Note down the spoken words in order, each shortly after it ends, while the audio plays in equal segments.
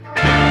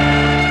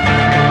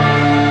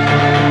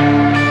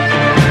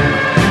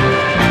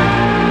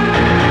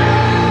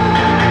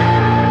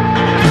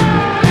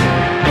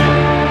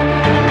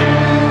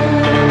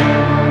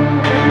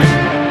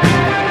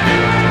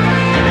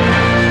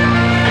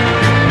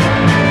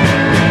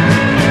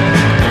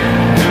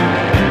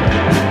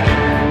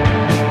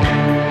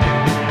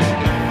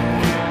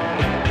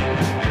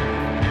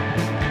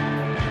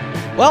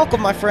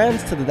Welcome, my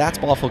friends, to the That's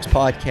Ball Folks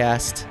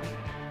podcast.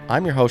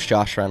 I'm your host,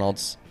 Josh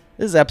Reynolds.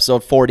 This is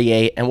episode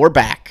 48, and we're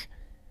back.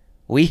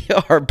 We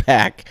are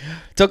back.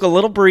 Took a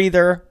little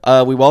breather.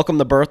 We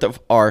welcomed the birth of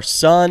our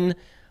son.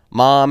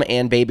 Mom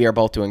and baby are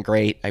both doing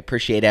great. I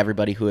appreciate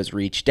everybody who has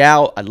reached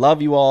out. I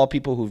love you all,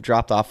 people who've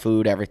dropped off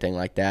food, everything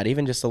like that.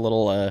 Even just a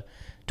little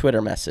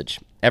Twitter message.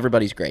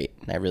 Everybody's great,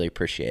 and I really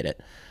appreciate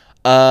it.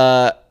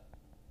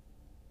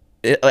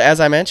 As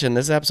I mentioned,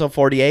 this is episode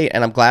 48,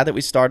 and I'm glad that we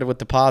started with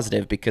the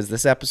positive because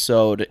this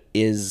episode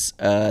is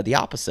the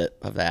opposite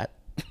of that.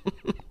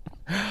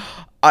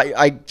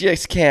 I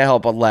just can't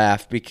help but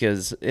laugh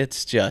because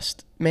it's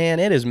just, man,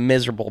 it is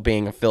miserable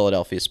being a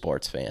Philadelphia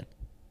sports fan.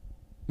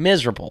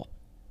 Miserable.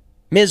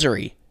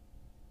 Misery.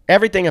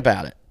 Everything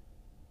about it.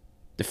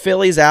 The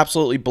Phillies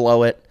absolutely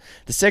blow it.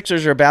 The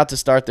Sixers are about to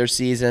start their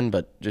season,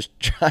 but just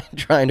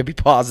trying to be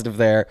positive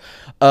there.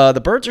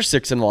 The Birds are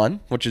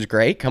 6-1, which is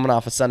great, coming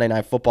off a Sunday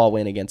Night Football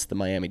win against the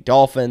Miami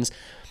Dolphins.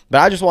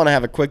 But I just want to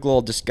have a quick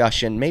little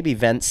discussion, maybe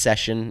vent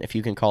session, if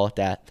you can call it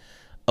that,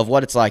 of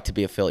what it's like to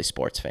be a Philly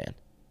sports fan.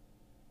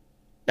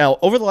 Now,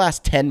 over the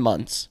last 10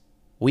 months,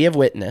 we have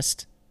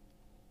witnessed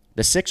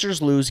the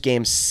Sixers lose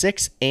games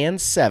 6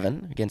 and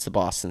 7 against the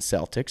Boston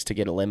Celtics to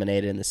get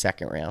eliminated in the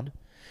second round.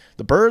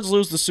 The Birds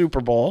lose the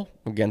Super Bowl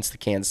against the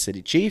Kansas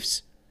City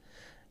Chiefs.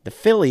 The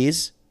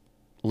Phillies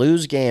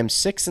lose games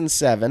 6 and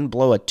 7,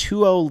 blow a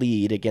 2-0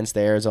 lead against the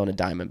Arizona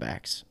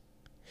Diamondbacks.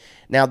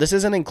 Now, this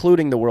isn't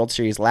including the World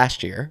Series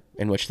last year,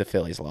 in which the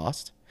Phillies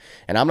lost.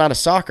 And I'm not a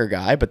soccer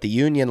guy, but the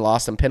Union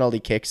lost some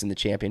penalty kicks in the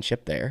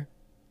championship there.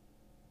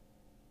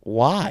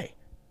 Why?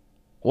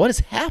 What is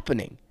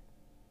happening?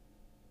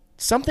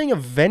 Something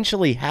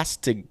eventually has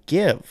to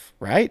give,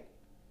 right?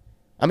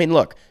 I mean,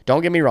 look,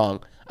 don't get me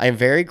wrong. I am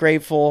very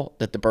grateful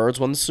that the Birds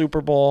won the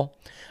Super Bowl.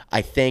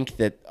 I think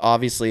that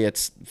obviously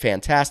it's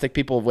fantastic.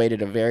 People have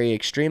waited a very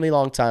extremely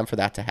long time for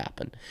that to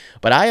happen.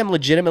 But I am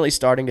legitimately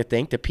starting to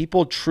think that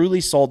people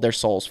truly sold their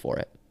souls for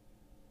it.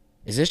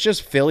 Is this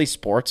just Philly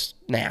sports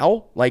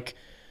now? Like,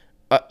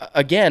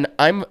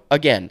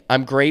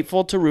 I'm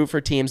grateful to root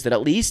for teams that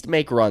at least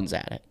make runs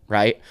at it,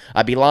 right?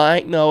 I'd be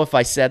lying, though, if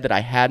I said that I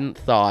hadn't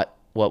thought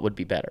what would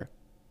be better.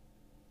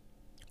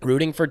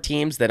 Rooting for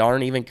teams that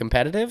aren't even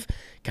competitive,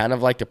 kind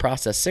of like the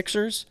process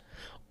Sixers,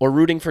 or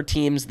rooting for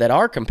teams that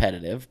are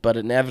competitive but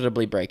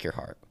inevitably break your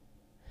heart.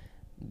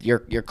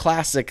 Your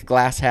classic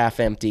glass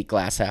half empty,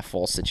 glass half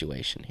full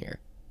situation here.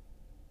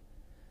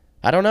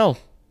 I don't know,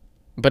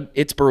 but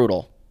it's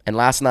brutal. And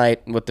last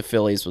night with the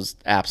Phillies was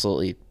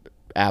absolutely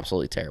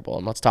terrible.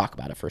 And let's talk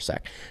about it for a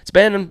sec. It's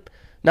been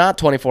not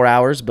 24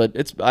 hours,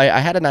 but I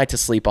had a night to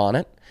sleep on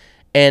it,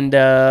 and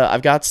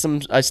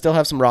I still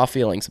have some raw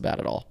feelings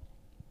about it all.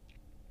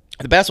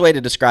 The best way to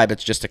describe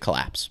it's just a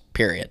collapse,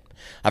 period.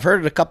 I've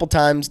heard it a couple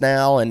times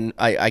now, and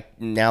I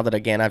now that,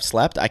 again, I've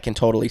slept, I can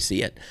totally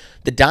see it.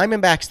 The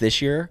Diamondbacks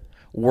this year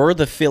were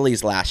the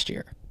Phillies last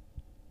year.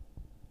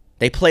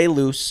 They play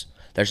loose.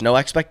 There's no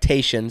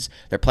expectations.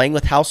 They're playing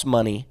with house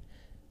money.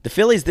 The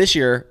Phillies this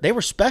year, they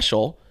were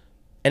special,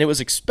 and it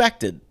was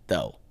expected,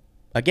 though.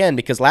 Again,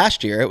 because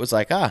last year it was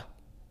like,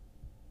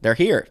 they're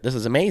here. This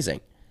is amazing.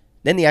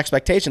 Then the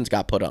expectations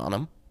got put on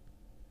them,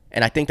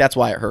 and I think that's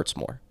why it hurts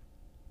more.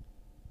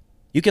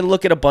 You can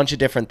look at a bunch of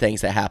different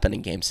things that happened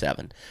in Game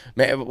 7.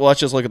 Well, let's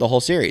just look at the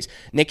whole series.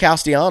 Nick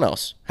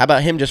Castellanos, how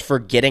about him just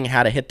forgetting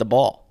how to hit the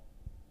ball?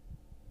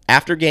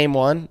 After Game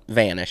 1,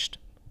 vanished.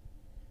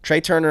 Trey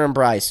Turner and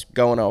Bryce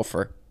going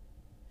over.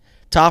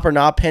 Topper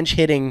not pinch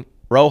hitting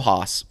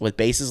Rojas with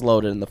bases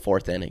loaded in the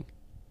 4th inning.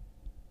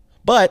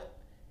 But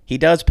he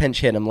does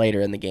pinch hit him later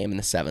in the game in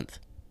the 7th.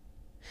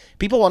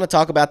 People want to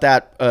talk about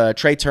that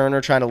Trey Turner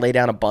trying to lay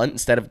down a bunt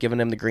instead of giving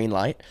him the green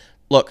light.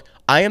 Look,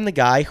 I am the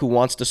guy who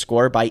wants to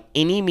score by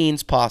any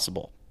means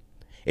possible.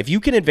 If you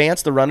can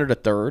advance the runner to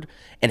third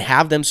and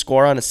have them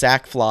score on a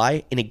sac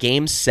fly in a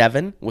Game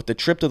 7 with the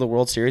trip to the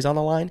World Series on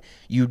the line,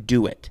 you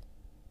do it.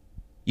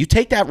 You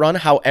take that run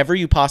however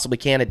you possibly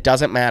can. It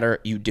doesn't matter.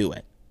 You do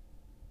it.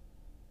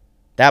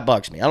 That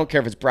bugs me. I don't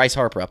care if it's Bryce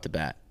Harper up to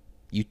bat.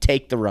 You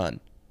take the run.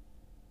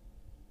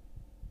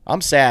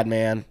 I'm sad,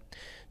 man.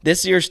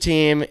 This year's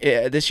team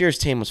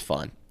was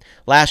fun.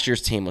 Last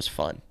year's team was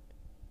fun.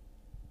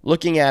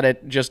 Looking at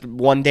it just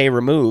one day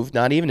removed,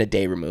 not even a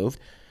day removed,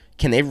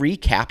 can they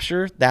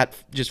recapture that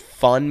just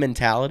fun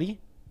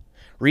mentality?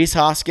 Rhys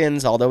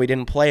Hoskins, although he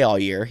didn't play all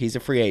year, he's a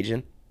free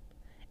agent.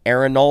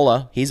 Aaron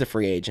Nola, he's a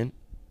free agent.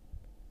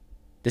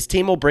 This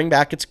team will bring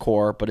back its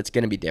core, but it's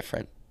going to be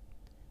different.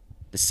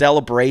 The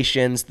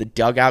celebrations, the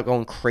dugout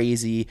going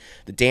crazy,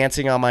 the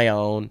dancing on my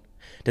own.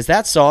 Does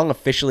that song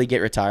officially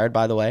get retired,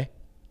 by the way?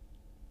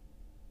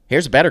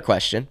 Here's a better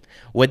question.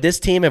 Would this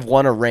team have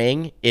won a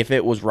ring if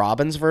it was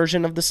Robin's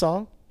version of the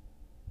song?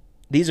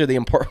 These are the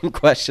important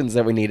questions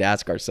that we need to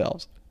ask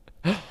ourselves.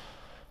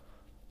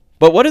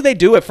 But what do they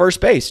do at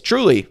first base?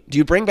 Truly, do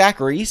you bring back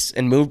Rhys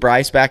and move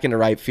Bryce back into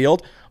right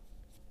field?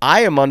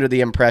 I am under the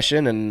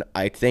impression, and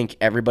I think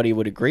everybody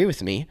would agree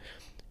with me,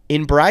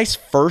 in Bryce's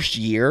first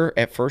year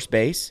at first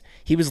base,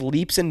 he was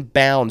leaps and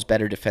bounds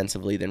better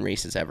defensively than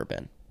Rhys has ever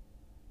been.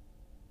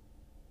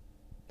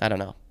 I don't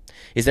know.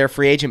 Is there a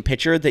free agent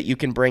pitcher that you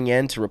can bring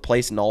in to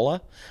replace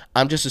Nola?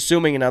 I'm just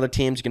assuming another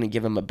team's going to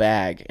give him a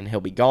bag and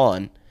he'll be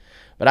gone.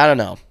 But I don't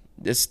know.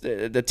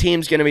 The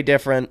team's going to be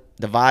different.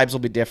 The vibes will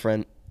be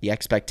different. The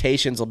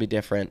expectations will be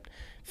different.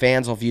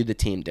 Fans will view the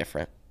team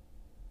different.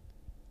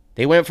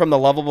 They went from the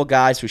lovable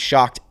guys who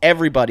shocked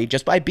everybody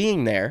just by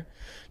being there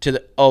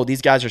to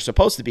these guys are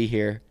supposed to be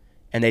here,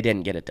 and they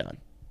didn't get it done.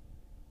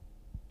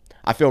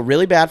 I feel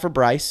really bad for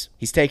Bryce.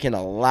 He's taken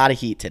a lot of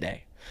heat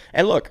today.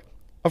 And look,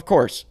 of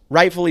course,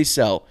 rightfully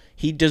so,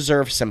 he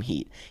deserves some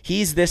heat.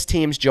 He's this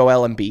team's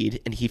Joel Embiid,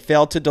 and he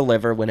failed to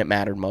deliver when it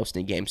mattered most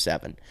in Game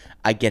 7.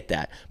 I get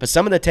that. But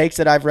some of the takes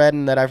that I've read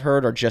and that I've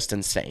heard are just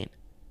insane.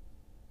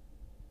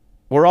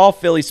 We're all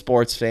Philly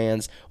sports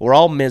fans. We're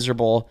all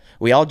miserable.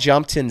 We all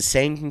jump to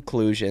insane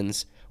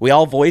conclusions. We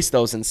all voice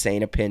those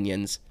insane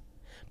opinions.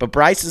 But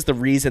Bryce is the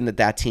reason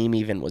that team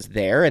even was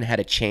there and had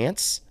a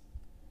chance.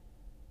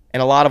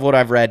 And a lot of what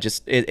I've read,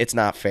 it's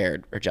not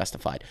fair or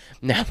justified.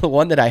 Now, the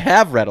one that I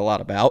have read a lot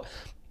about,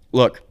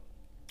 look,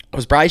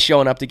 was Bryce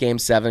showing up to Game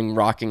 7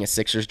 rocking a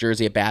Sixers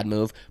jersey a bad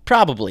move?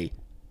 Probably.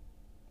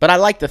 But I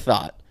like the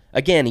thought.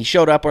 Again, he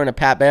showed up wearing a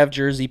Pat Bev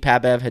jersey.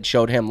 Pat Bev had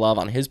showed him love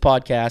on his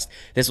podcast.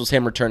 This was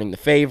him returning the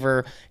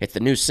favor. It's the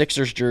new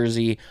Sixers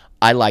jersey.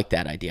 I like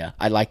that idea.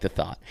 I like the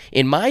thought.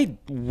 In my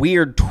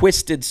weird,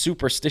 twisted,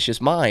 superstitious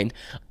mind,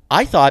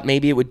 I thought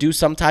maybe it would do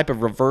some type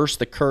of reverse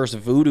the curse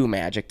voodoo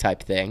magic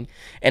type thing.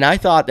 And I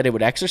thought that it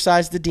would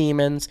exorcise the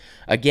demons.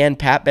 Again,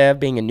 Pat Bev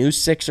being a new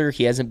Sixer.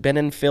 He hasn't been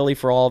in Philly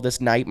for all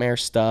this nightmare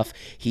stuff.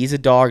 He's a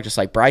dog, just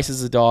like Bryce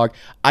is a dog.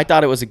 I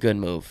thought it was a good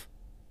move.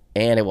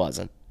 And it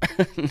wasn't.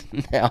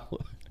 Now,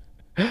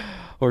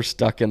 we're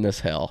stuck in this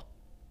hell.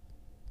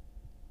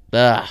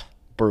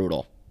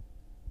 Brutal.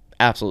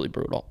 Absolutely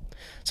brutal.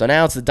 So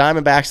now it's the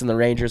Diamondbacks and the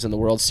Rangers in the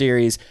World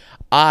Series.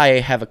 I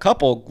have a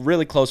couple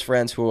really close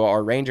friends who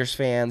are Rangers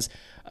fans,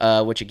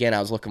 which, again, I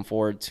was looking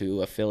forward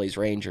to a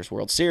Phillies-Rangers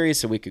World Series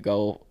so we could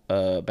go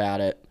about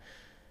it.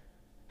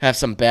 Have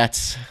some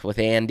bets with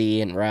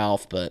Andy and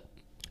Ralph, but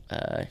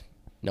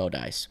no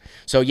dice.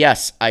 So,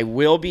 yes, I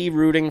will be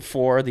rooting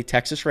for the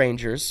Texas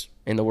Rangers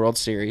in the World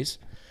Series.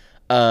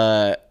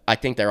 I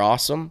think they're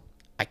awesome.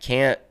 I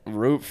can't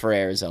root for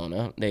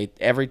Arizona.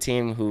 Every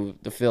team who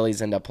the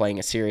Phillies end up playing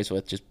a series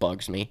with just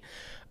bugs me.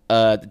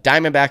 The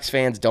Diamondbacks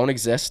fans don't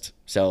exist,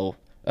 so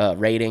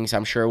ratings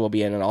I'm sure will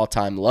be at an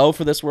all-time low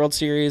for this World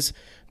Series.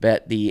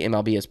 Bet the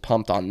MLB is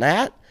pumped on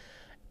that.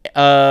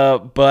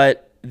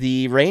 But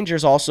the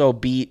Rangers also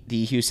beat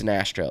the Houston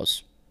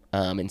Astros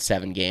in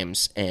 7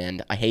 games,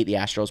 and I hate the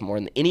Astros more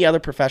than any other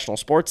professional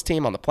sports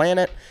team on the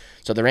planet.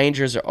 So the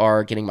Rangers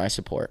are getting my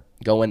support.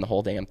 Go win the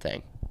whole damn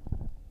thing.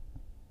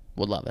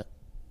 Would love it.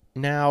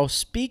 Now,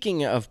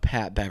 speaking of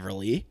Pat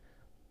Beverly,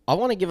 I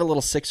want to give a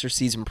little Sixer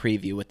season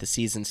preview with the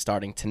season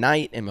starting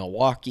tonight in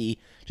Milwaukee.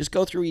 Just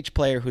go through each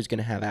player who's going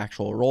to have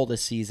actual role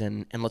this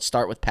season, and let's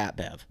start with Pat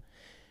Bev.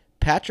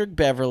 Patrick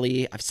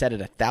Beverly, I've said it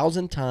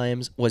 1,000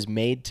 times, was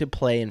made to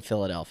play in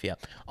Philadelphia.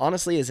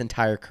 Honestly, his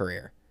entire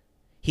career.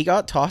 He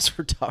got tossed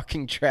for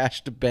talking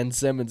trash to Ben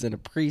Simmons in a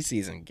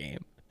preseason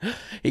game.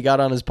 He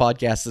got on his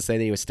podcast to say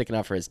that he was sticking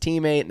up for his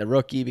teammate and the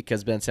rookie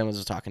because Ben Simmons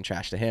was talking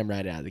trash to him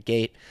right out of the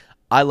gate.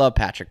 I love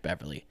Patrick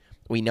Beverly.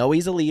 We know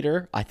he's a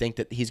leader. I think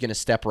that he's going to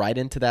step right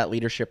into that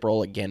leadership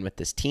role again with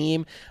this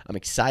team. I'm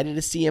excited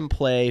to see him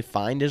play,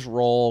 find his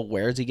role.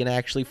 Where is he going to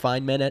actually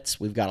find minutes?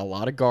 We've got a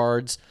lot of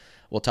guards.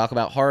 We'll talk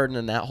about Harden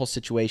and that whole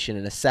situation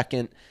in a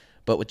second.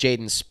 But with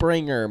Jaden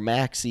Springer,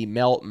 Maxey,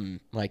 Melton,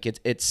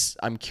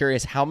 I'm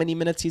curious how many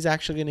minutes he's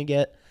actually going to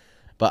get.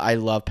 But I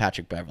love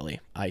Patrick Beverly.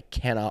 I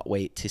cannot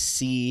wait to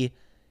see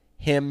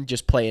him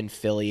just play in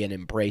Philly and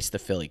embrace the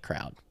Philly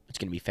crowd. It's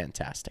going to be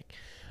fantastic.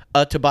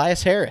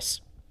 Tobias Harris.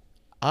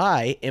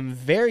 I am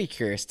very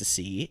curious to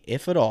see,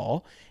 if at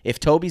all, if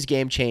Toby's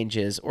game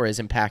changes or is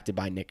impacted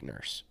by Nick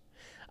Nurse.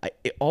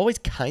 It always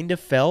kind of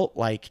felt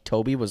like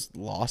Toby was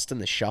lost in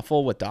the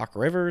shuffle with Doc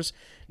Rivers,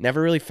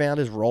 never really found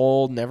his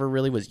role, never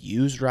really was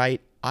used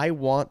right. I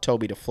want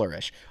Toby to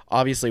flourish.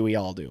 Obviously, we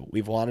all do.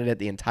 We've wanted it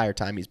the entire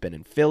time he's been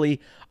in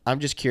Philly. I'm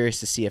just curious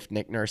to see if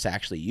Nick Nurse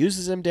actually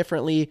uses him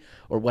differently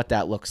or what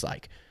that looks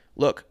like.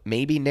 Look,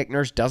 maybe Nick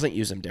Nurse doesn't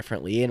use him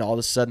differently, and all of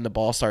a sudden the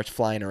ball starts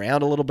flying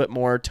around a little bit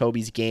more.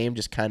 Toby's game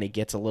just kind of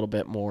gets a little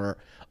bit more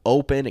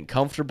open and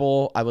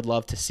comfortable. I would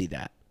love to see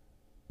that.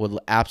 Would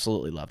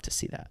absolutely love to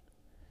see that.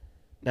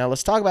 Now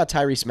let's talk about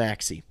Tyrese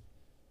Maxey.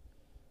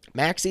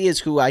 Maxey is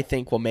who I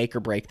think will make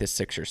or break this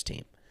Sixers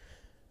team.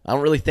 I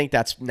don't really think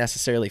that's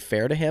necessarily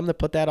fair to him to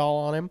put that all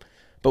on him.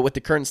 But with the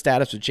current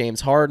status with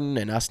James Harden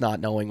and us not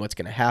knowing what's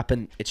going to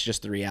happen, it's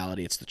just the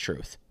reality. It's the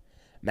truth.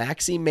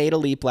 Maxey made a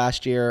leap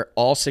last year.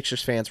 All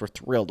Sixers fans were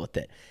thrilled with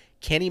it.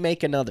 Can he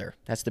make another?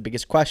 That's the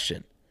biggest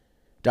question.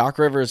 Doc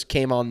Rivers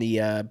came on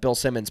the Bill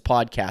Simmons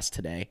podcast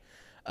today,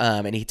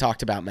 and he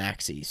talked about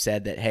Maxey. He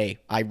said that, hey,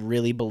 I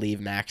really believe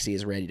Maxey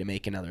is ready to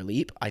make another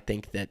leap. I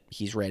think that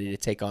he's ready to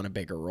take on a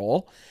bigger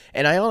role,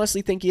 and I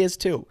honestly think he is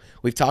too.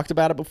 We've talked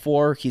about it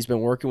before. He's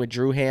been working with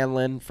Drew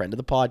Hanlon, friend of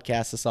the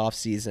podcast this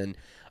offseason.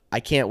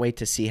 I can't wait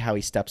to see how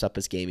he steps up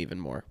his game even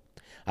more.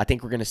 I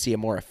think we're going to see a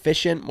more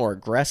efficient, more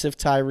aggressive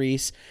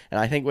Tyrese. And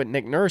I think with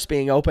Nick Nurse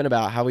being open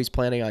about how he's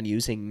planning on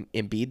using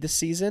Embiid this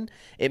season,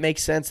 it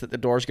makes sense that the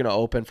door's going to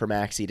open for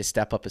Maxey to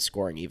step up his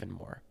scoring even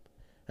more.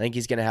 I think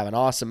he's going to have an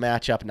awesome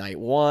matchup night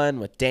one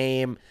with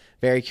Dame.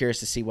 Very curious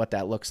to see what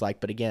that looks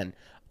like. But again,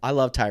 I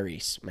love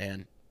Tyrese,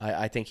 man.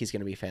 I think he's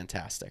going to be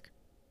fantastic.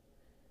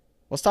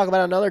 Let's talk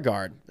about another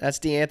guard. That's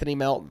DeAnthony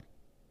Melton.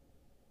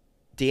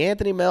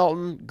 DeAnthony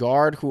Melton,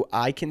 guard who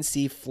I can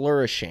see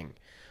flourishing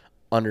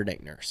under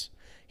Nick Nurse.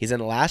 He's in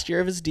the last year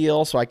of his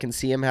deal, so I can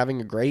see him having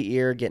a great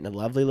year, getting a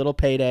lovely little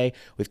payday.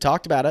 We've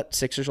talked about it.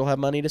 Sixers will have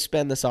money to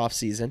spend this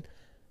offseason.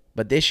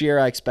 But this year,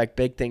 I expect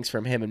big things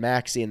from him and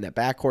Maxey and that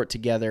backcourt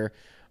together.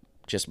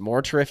 Just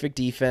more terrific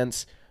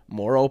defense,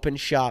 more open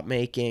shot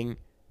making.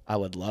 I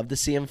would love to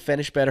see him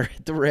finish better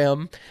at the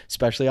rim,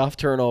 especially off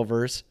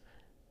turnovers.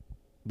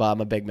 But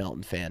I'm a big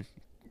Melton fan.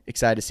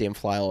 Excited to see him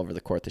fly all over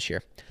the court this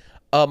year.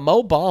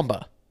 Mo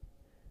Bamba.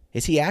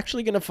 Is he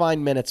actually going to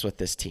find minutes with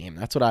this team?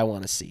 That's what I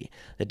want to see.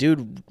 The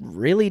dude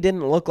really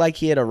didn't look like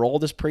he had a role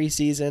this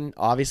preseason.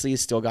 Obviously,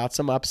 he's still got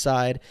some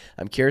upside.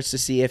 I'm curious to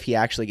see if he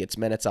actually gets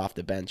minutes off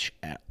the bench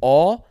at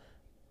all.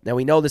 Now,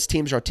 we know this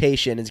team's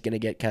rotation is going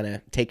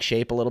to take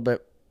shape a little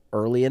bit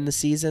early in the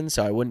season,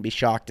 so I wouldn't be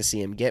shocked to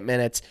see him get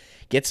minutes,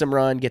 get some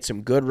run, get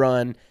some good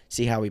run,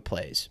 see how he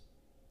plays.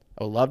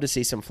 I would love to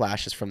see some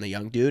flashes from the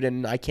young dude,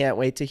 and I can't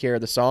wait to hear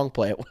the song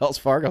play at Wells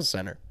Fargo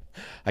Center.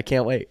 I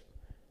can't wait.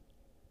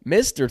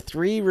 Mr.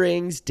 Three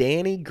Rings,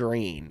 Danny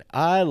Green.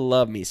 I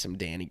love me some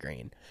Danny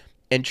Green.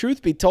 And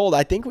truth be told,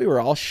 I think we were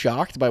all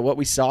shocked by what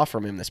we saw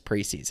from him this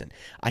preseason.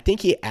 I think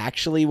he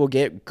actually will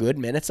get good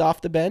minutes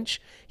off the bench.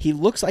 He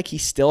looks like he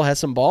still has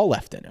some ball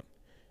left in him.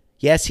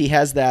 Yes, he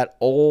has that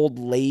old,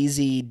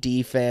 lazy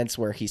defense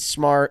where he's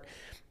smart,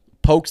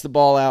 pokes the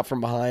ball out from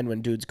behind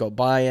when dudes go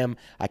by him.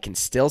 I can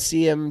still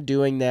see him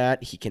doing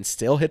that. He can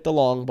still hit the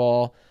long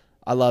ball.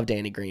 I love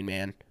Danny Green,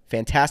 man.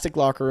 Fantastic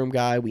locker room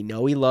guy. We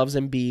know he loves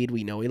Embiid.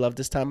 We know he loved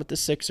his time with the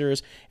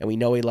Sixers, and we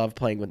know he loved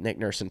playing with Nick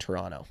Nurse in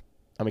Toronto.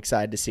 I'm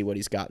excited to see what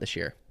he's got this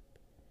year.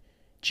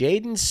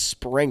 Jaden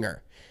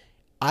Springer.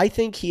 I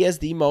think he has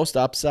the most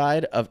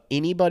upside of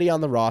anybody on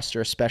the roster,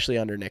 especially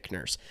under Nick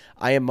Nurse.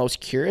 I am most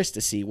curious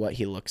to see what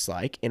he looks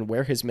like and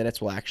where his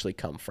minutes will actually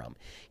come from.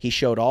 He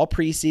showed all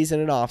preseason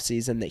and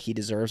offseason that he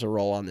deserves a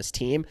role on this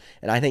team,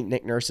 and I think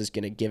Nick Nurse is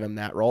going to give him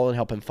that role and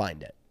help him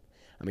find it.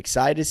 I'm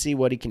excited to see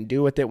what he can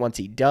do with it once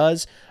he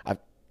does. I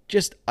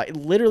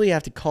literally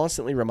have to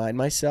constantly remind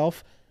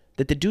myself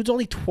that the dude's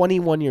only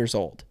 21 years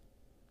old.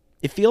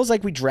 It feels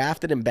like we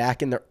drafted him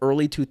back in the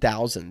early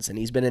 2000s, and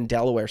he's been in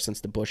Delaware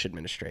since the Bush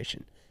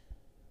administration.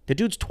 The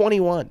dude's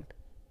 21.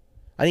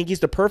 I think he's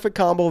the perfect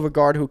combo of a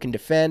guard who can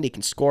defend, he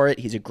can score it,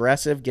 he's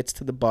aggressive, gets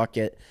to the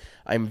bucket.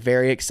 I'm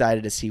very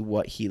excited to see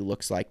what he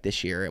looks like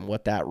this year and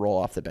what that role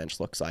off the bench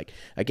looks like.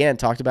 Again,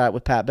 talked about it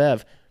with Pat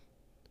Bev.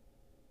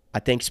 I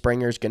think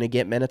Springer's going to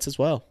get minutes as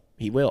well.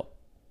 He will.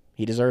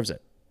 He deserves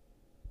it.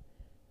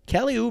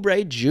 Kelly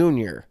Oubre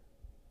Jr.,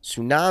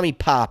 Tsunami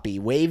Poppy,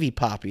 Wavy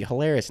Poppy,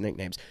 hilarious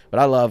nicknames. But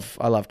I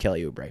love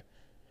Kelly Oubre.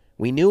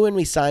 We knew when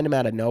we signed him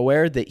out of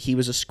nowhere that he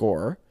was a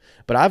scorer,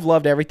 but I've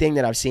loved everything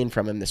that I've seen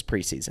from him this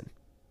preseason.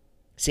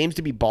 Seems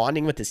to be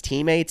bonding with his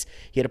teammates.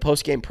 He had a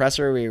post-game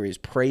presser where he was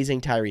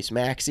praising Tyrese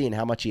Maxey and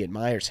how much he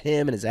admires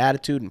him and his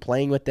attitude and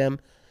playing with them.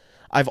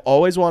 I've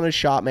always wanted a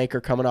shot maker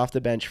coming off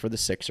the bench for the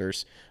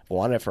Sixers. I've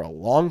wanted it for a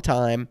long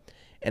time,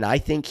 and I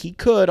think he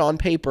could, on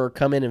paper,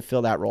 come in and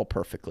fill that role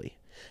perfectly.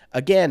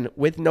 Again,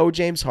 with no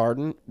James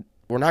Harden,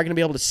 we're not going to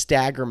be able to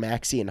stagger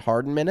Maxey and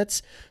Harden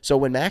minutes. So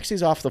when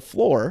Maxey's off the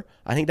floor,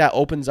 I think that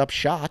opens up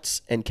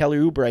shots, and Kelly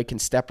Oubre can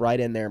step right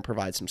in there and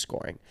provide some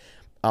scoring.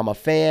 I'm a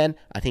fan.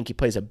 I think he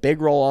plays a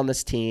big role on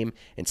this team.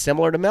 And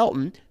similar to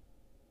Melton,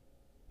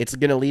 it's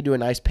going to lead to a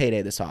nice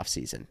payday this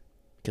offseason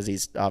because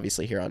he's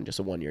obviously here on just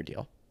a one-year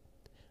deal.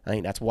 I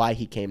think that's why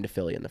he came to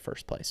Philly in the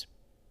first place.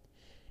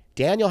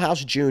 Daniel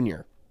House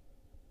Jr.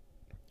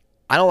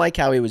 I don't like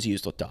how he was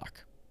used with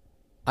Doc.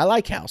 I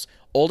like House.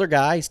 Older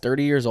guy, he's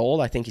 30 years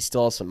old. I think he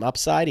still has some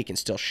upside. He can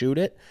still shoot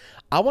it.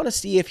 I want to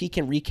see if he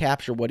can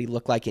recapture what he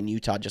looked like in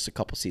Utah just a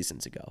couple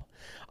seasons ago.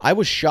 I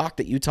was shocked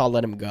that Utah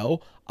let him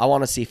go. I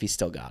want to see if he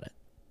still got it.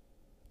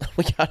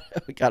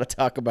 We got to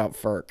talk about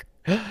Ferk.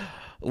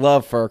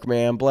 Love Ferk,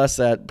 man. Bless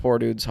that poor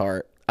dude's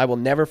heart. I will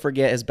never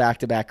forget his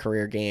back-to-back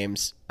career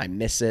games. I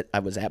miss it. I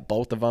was at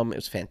both of them. It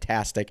was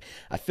fantastic.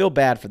 I feel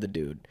bad for the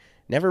dude.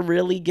 Never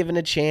really given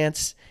a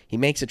chance. He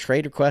makes a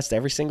trade request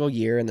every single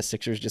year, and the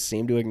Sixers just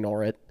seem to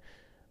ignore it.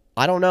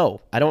 I don't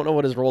know. I don't know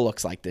what his role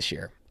looks like this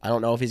year. I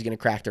don't know if he's going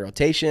to crack the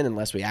rotation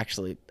unless we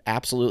actually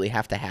absolutely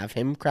have to have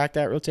him crack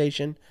that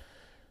rotation.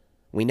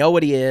 We know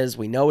what he is.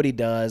 We know what he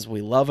does.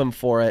 We love him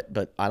for it,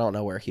 but I don't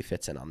know where he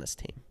fits in on this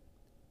team.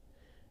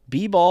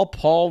 B-ball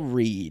Paul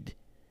Reed.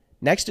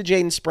 Next to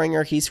Jaden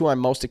Springer, he's who I'm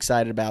most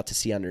excited about to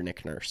see under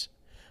Nick Nurse.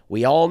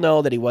 We all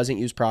know that he wasn't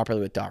used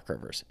properly with Doc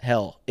Rivers.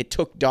 Hell, it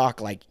took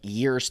Doc like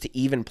years to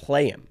even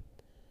play him.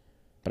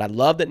 But I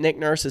love that Nick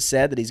Nurse has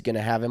said that he's going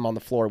to have him on the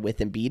floor with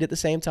Embiid at the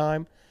same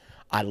time.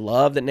 I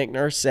love that Nick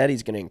Nurse said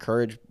he's going to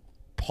encourage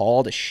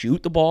Paul to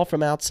shoot the ball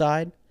from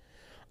outside.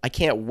 I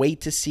can't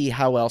wait to see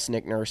how else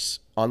Nick Nurse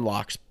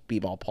unlocks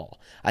B-Ball Paul.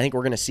 I think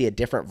we're going to see a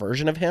different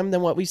version of him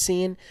than what we've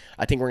seen.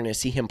 I think we're going to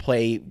see him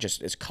play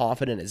just as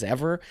confident as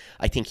ever.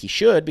 I think he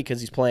should because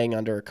he's playing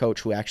under a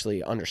coach who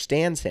actually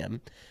understands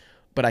him.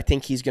 But I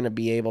think he's going to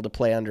be able to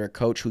play under a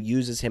coach who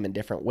uses him in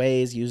different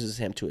ways, uses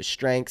him to his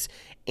strengths,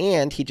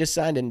 and he just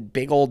signed a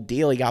big old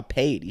deal. He got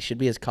paid. He should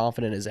be as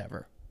confident as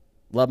ever.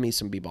 Love me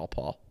some B-Ball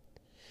Paul.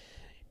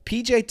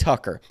 PJ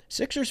Tucker.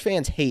 Sixers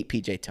fans hate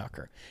PJ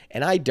Tucker,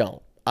 and I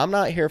don't. I'm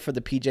not here for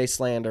the PJ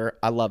slander.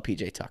 I love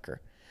PJ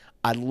Tucker.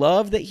 I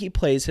love that he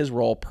plays his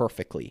role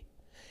perfectly.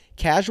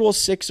 Casual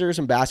Sixers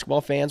and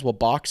basketball fans will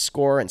box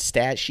score and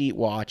stat sheet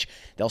watch.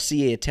 They'll see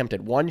he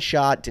attempted one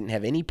shot, didn't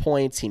have any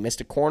points, he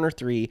missed a corner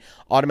three,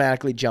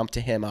 automatically jump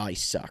to him, oh, he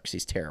sucks,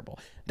 he's terrible.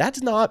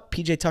 That's not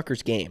PJ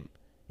Tucker's game.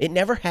 It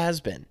never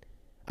has been.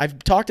 I've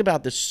talked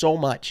about this so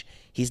much.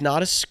 He's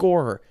not a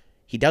scorer.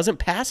 He doesn't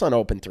pass on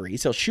open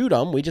threes. He'll shoot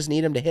them. We just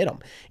need him to hit them.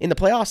 In the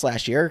playoffs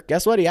last year,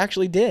 guess what? He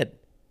actually did.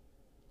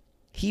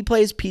 He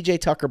plays PJ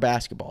Tucker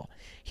basketball.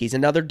 He's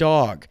another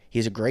dog.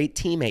 He's a great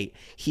teammate.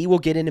 He will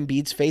get in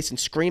Embiid's face and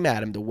scream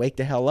at him to wake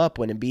the hell up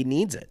when Embiid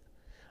needs it.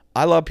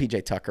 I love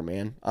PJ Tucker,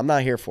 man. I'm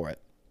not here for it.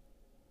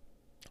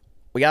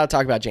 We got to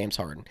talk about James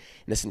Harden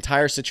and this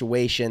entire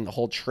situation, the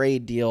whole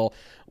trade deal.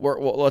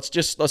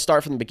 Let's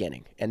start from the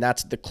beginning, and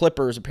that's the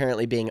Clippers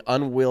apparently being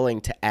unwilling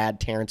to add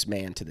Terrence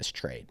Mann to this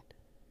trade.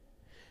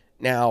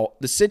 Now,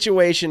 the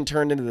situation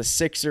turned into the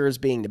Sixers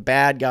being the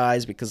bad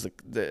guys because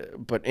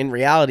but in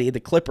reality,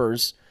 the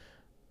Clippers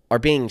are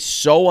being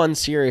so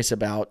unserious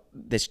about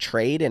this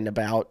trade and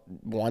about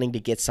wanting to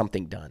get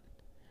something done.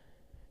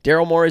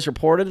 Daryl Morey is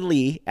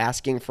reportedly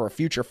asking for a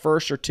future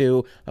first or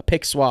two, a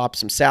pick swap,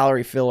 some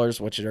salary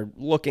fillers, which are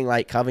looking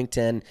like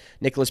Covington,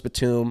 Nicholas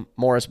Batum,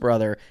 Morris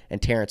brother,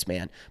 and Terrence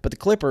Mann. But the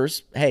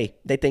Clippers, hey,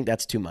 they think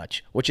that's too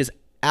much, which is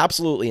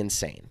absolutely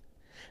insane.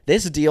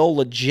 This deal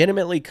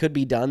legitimately could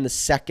be done the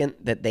second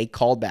that they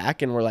called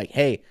back and were like,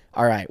 hey,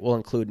 all right, we'll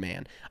include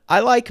Mann.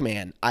 I like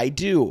Mann. I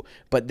do.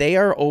 But they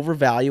are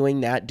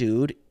overvaluing that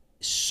dude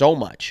so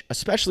much,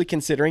 especially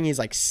considering he's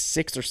like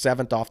 6th or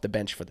 7th off the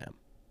bench for them.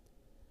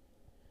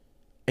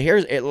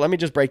 Let me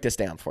just break this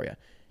down for you.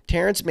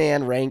 Terrence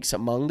Mann ranks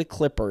among the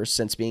Clippers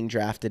since being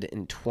drafted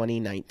in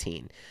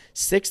 2019.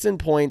 6th in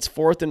points,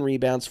 4th in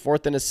rebounds,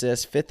 4th in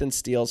assists, 5th in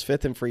steals,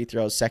 5th in free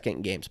throws, 2nd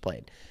in games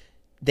played.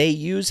 They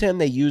use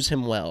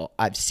him well.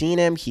 I've seen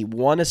him. He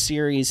won a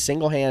series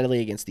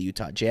single-handedly against the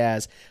Utah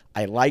Jazz.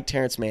 I like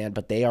Terrence Mann,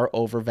 but they are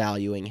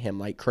overvaluing him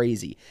like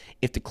crazy.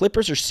 If the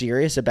Clippers are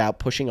serious about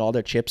pushing all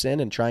their chips in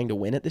and trying to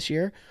win it this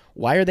year,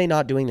 why are they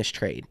not doing this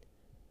trade?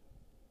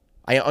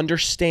 I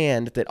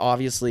understand that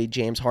obviously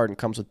James Harden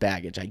comes with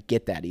baggage. I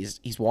get that.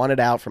 He's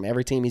wanted out from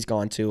every team he's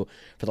gone to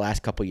for the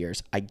last couple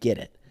years. I get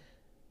it.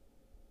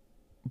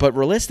 But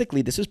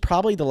realistically, this is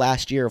probably the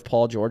last year of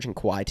Paul George and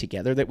Kawhi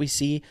together that we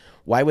see.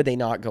 Why would they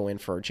not go in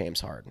for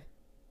James Harden?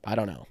 I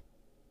don't know.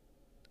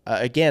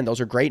 Again,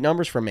 those are great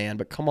numbers for Mann,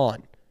 but come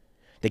on.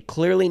 They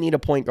clearly need a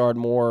point guard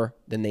more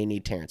than they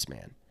need Terrence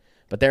Mann.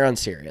 But they're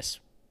unserious.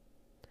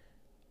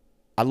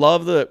 I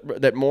love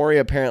that Morey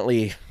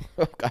apparently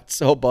got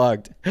so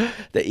bugged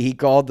that he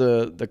called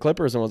the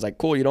Clippers and was like,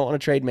 cool, you don't want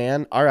to trade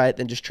Mann? All right,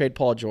 then just trade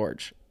Paul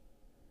George.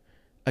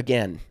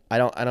 Again, I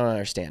don't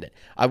understand it.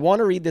 I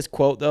want to read this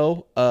quote,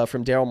 though,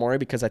 from Daryl Morey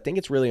because I think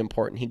it's really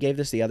important. He gave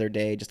this the other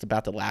day just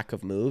about the lack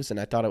of moves, and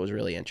I thought it was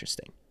really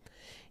interesting.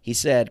 He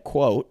said,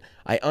 quote,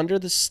 I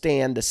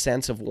understand the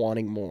sense of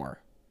wanting more.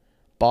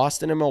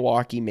 Boston and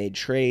Milwaukee made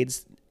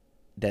trades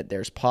that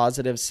there's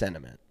positive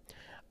sentiment.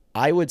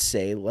 I would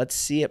say let's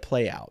see it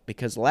play out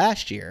because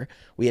last year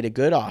we had a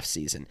good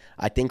offseason.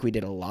 I think we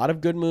did a lot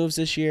of good moves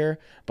this year,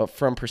 but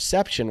from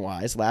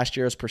perception-wise, last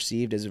year was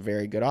perceived as a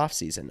very good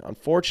offseason.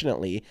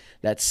 Unfortunately,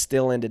 that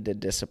still ended in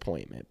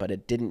disappointment, but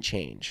it didn't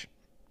change.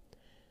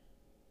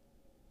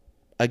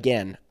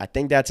 Again, I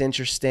think that's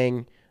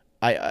interesting.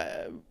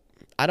 I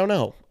don't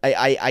know.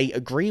 I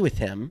agree with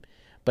him,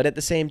 but at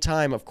the same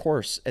time, of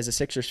course, as a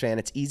Sixers fan,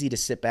 it's easy to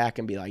sit back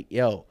and be like,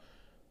 yo,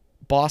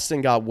 Boston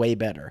got way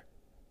better.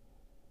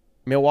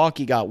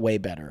 Milwaukee got way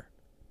better.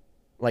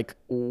 Like,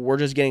 we're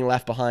just getting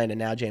left behind, and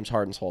now James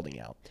Harden's holding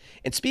out.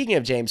 And speaking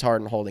of James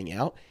Harden holding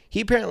out,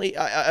 he apparently,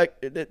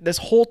 this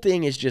whole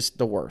thing is just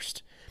the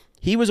worst.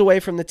 He was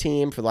away from the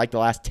team for like the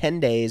last 10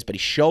 days, but he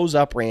shows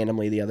up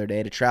randomly the other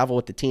day to travel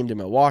with the team to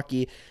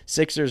Milwaukee.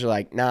 Sixers are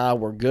like, nah,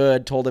 we're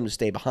good. Told him to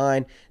stay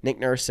behind. Nick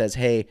Nurse says,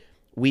 hey,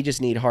 we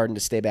just need Harden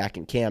to stay back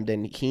in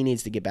Camden. He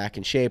needs to get back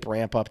in shape,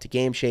 ramp up to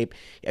game shape.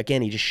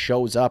 Again, he just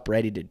shows up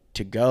ready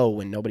to go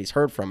when nobody's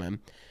heard from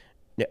him.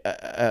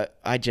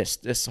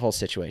 This whole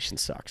situation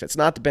sucks. It's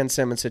not the Ben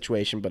Simmons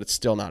situation, but it's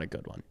still not a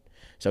good one.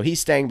 So he's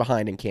staying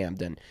behind in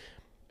Camden.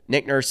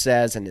 Nick Nurse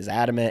says and is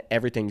adamant,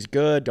 everything's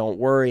good. Don't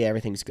worry,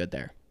 everything's good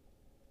there.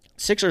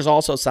 Sixers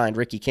also signed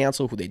Ricky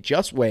Cancel, who they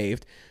just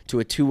waived, to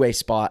a two-way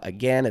spot.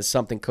 Again, is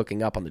something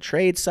cooking up on the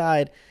trade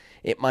side.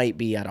 It might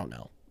be, I don't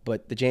know.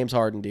 But the James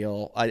Harden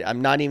deal,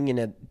 I'm not even going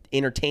to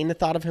entertain the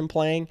thought of him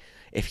playing.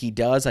 If he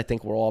does, I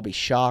think we'll all be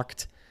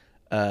shocked.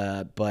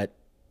 But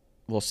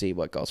we'll see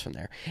what goes from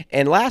there.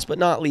 And last but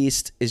not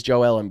least is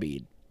Joel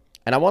Embiid.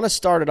 And I want to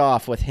start it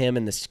off with him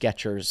and the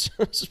Skechers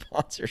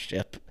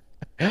sponsorship.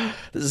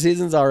 The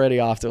season's already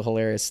off to a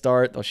hilarious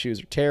start. Those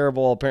shoes are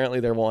terrible. Apparently,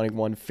 they're wanting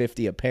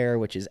 $150 a pair,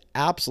 which is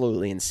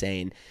absolutely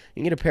insane.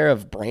 You can get a pair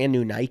of brand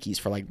new Nikes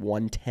for like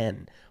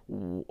 $110.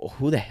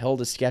 Who the hell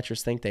does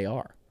Skechers think they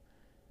are?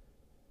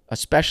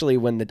 Especially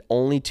when the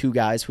only two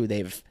guys who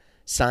they've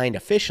signed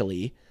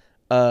officially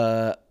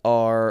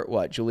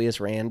are Julius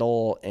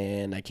Randle,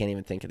 and I can't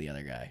even think of the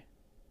other guy.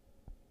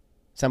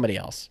 Somebody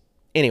else.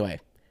 Anyway,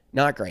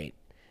 not great.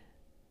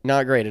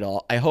 Not great at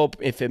all. I hope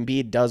if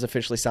Embiid does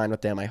officially sign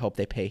with them, I hope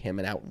they pay him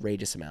an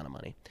outrageous amount of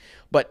money.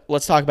 But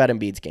let's talk about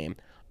Embiid's game.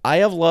 I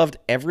have loved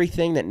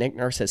everything that Nick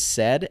Nurse has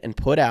said and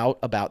put out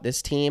about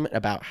this team,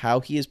 about how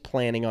he is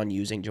planning on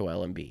using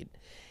Joel Embiid.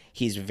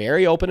 He's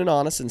very open and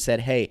honest and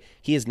said, hey,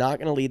 he is not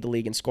going to lead the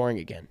league in scoring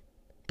again,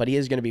 but he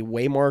is going to be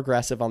way more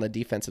aggressive on the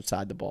defensive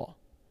side of the ball.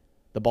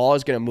 The ball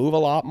is going to move a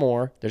lot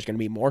more. There's going to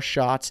be more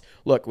shots.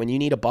 Look, when you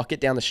need a bucket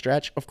down the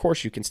stretch, of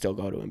course you can still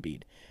go to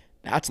Embiid.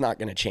 That's not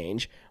going to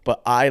change.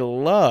 But I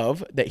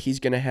love that he's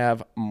going to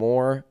have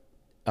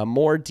a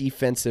more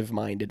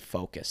defensive-minded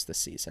focus this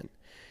season.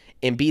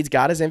 Embiid's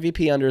got his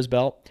MVP under his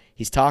belt.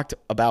 He's talked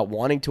about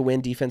wanting to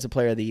win Defensive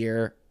Player of the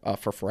Year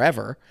for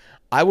forever.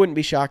 I wouldn't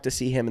be shocked to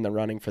see him in the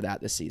running for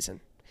that this season.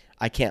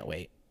 I can't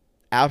wait.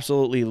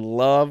 Absolutely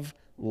love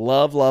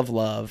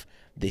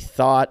the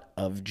thought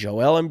of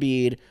Joel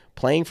Embiid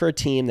playing for a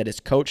team that is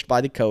coached by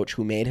the coach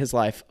who made his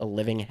life a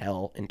living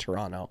hell in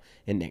Toronto,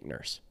 in Nick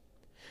Nurse.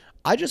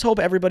 I just hope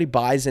everybody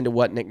buys into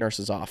what Nick Nurse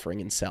is offering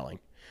and selling.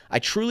 I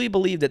truly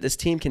believe that this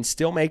team can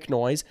still make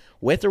noise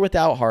with or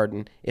without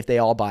Harden if they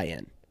all buy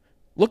in.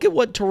 Look at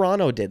what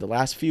Toronto did the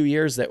last few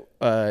years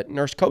that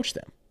Nurse coached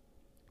them.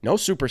 No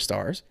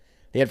superstars.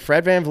 They had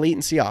Fred VanVleet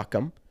and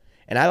Siakam,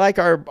 and I like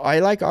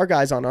our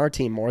guys on our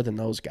team more than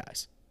those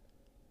guys.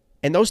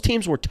 And those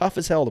teams were tough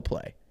as hell to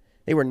play.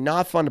 They were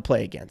not fun to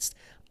play against.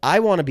 I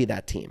want to be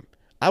that team.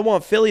 I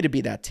want Philly to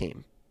be that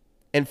team.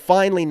 And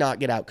finally not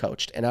get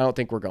out-coached, and I don't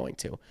think we're going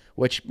to,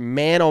 which,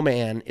 man, oh,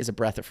 man, is a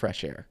breath of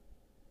fresh air.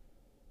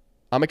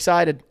 I'm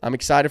excited. I'm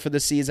excited for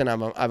this season.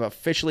 I've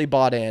officially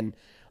bought in.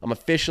 I'm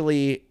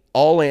officially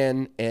all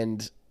in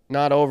and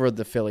not over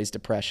the Phillies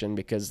depression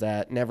because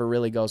that never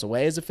really goes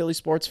away as a Philly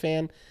sports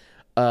fan,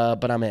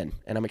 but I'm in,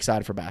 and I'm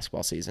excited for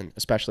basketball season,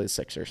 especially the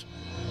Sixers.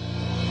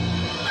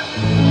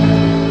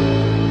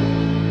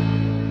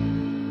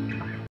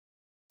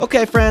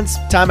 Okay, friends,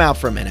 time out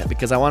for a minute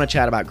because I want to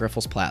chat about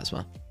Grifols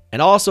Plasma.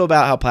 And also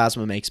about how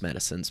plasma makes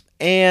medicines,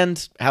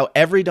 and how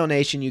every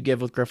donation you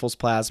give with Grifols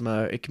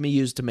Plasma, it can be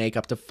used to make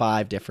up to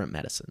 5 different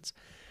medicines.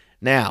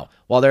 Now,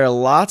 while there are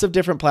lots of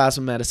different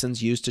plasma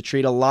medicines used to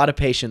treat a lot of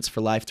patients for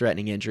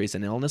life-threatening injuries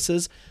and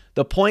illnesses,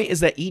 the point is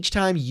that each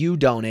time you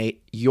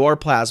donate, your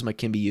plasma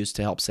can be used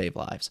to help save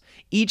lives.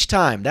 Each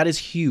time, that is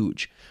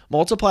huge.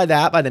 Multiply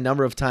that by the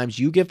number of times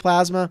you give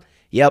plasma,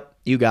 yep,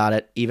 you got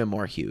it, even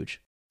more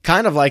huge.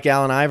 Kind of like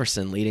Allen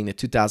Iverson leading the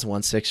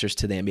 2001 Sixers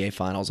to the NBA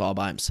Finals all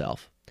by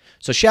himself.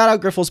 So shout out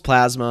Grifols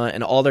Plasma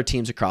and all their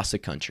teams across the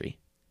country.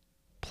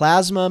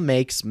 Plasma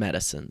makes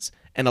medicines,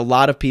 and a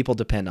lot of people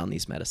depend on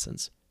these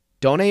medicines.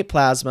 Donate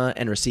plasma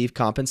and receive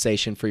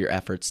compensation for your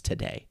efforts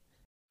today.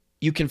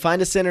 You can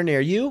find a center near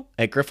you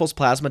at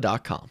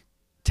grifolsplasma.com.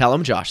 Tell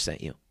them Josh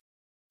sent you.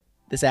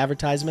 This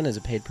advertisement is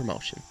a paid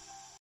promotion.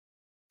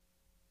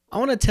 I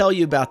want to tell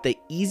you about the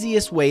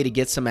easiest way to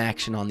get some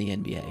action on the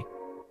NBA.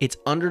 It's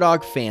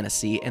Underdog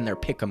Fantasy and their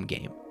Pick'em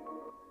game.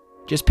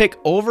 Just pick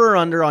over or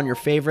under on your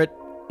favorite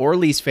or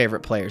least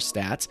favorite player's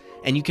stats,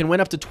 and you can win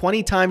up to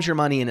 20 times your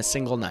money in a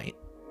single night.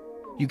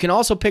 You can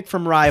also pick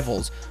from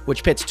Rivals,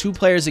 which pits 2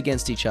 players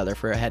against each other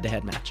for a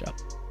head-to-head matchup.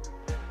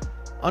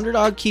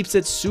 Underdog keeps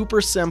it super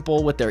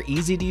simple with their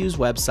easy-to-use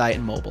website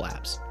and mobile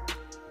apps.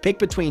 Pick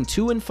between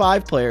 2 and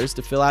 5 players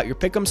to fill out your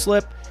pick'em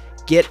slip,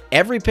 get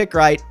every pick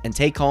right, and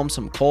take home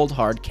some cold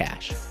hard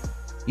cash.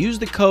 Use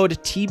the code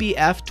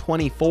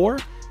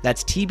TBF24,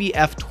 that's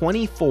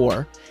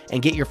TBF24,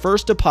 and get your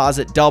first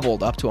deposit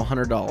doubled up to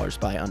 $100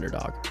 by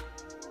Underdog.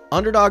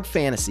 Underdog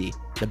Fantasy,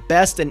 the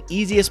best and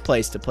easiest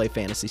place to play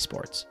fantasy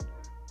sports.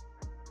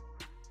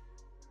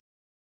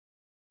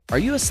 Are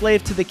you a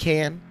slave to the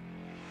can?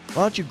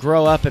 Why don't you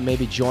grow up and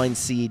maybe join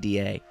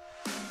CEDA,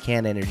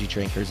 Canned Energy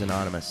Drinkers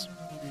Anonymous?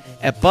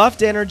 At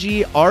Buffed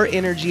Energy, our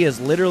energy is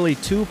literally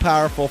too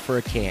powerful for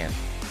a can.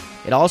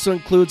 It also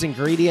includes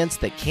ingredients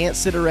that can't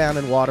sit around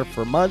in water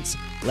for months,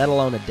 let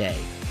alone a day.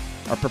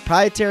 Our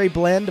proprietary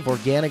blend of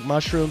organic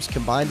mushrooms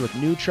combined with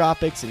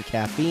nootropics and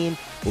caffeine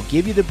will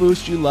give you the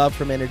boost you love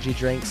from energy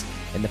drinks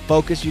and the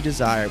focus you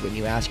desire when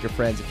you ask your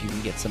friends if you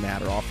can get some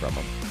Adderall from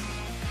them.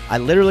 I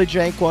literally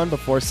drank one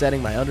before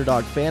setting my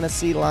Underdog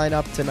Fantasy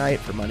lineup tonight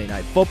for Monday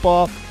Night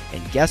Football,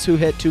 and guess who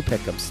hit 2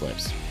 pick'em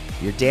slips?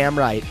 You're damn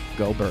right,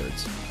 go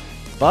Birds.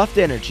 Buffed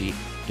Energy,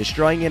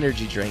 destroying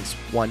energy drinks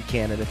 1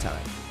 can at a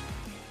time.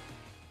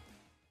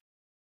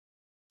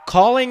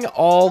 Calling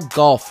all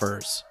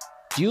golfers.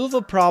 Do you have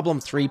a problem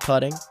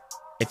 3-putting?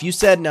 If you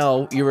said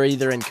no, you were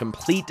either in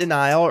complete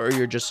denial or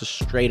you're just a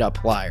straight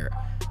up liar.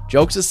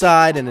 Jokes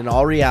aside, and in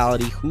all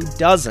reality, who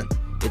doesn't?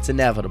 It's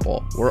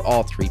inevitable. We're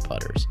all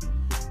three-putters.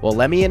 Well,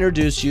 let me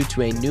introduce you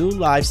to a new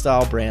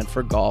lifestyle brand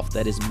for golf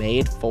that is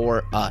made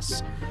for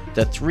us.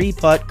 The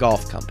 3Putt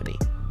Golf Company.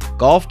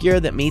 Golf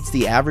gear that meets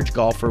the average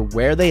golfer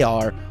where they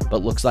are,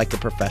 but looks like a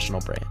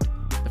professional brand.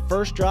 The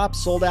first drop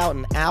sold out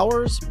in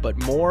hours, but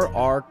more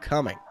are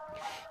coming.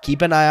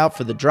 Keep an eye out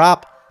for the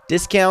drop,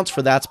 discounts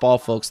for That's Ball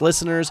Folks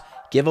listeners,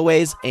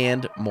 giveaways,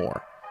 and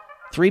more.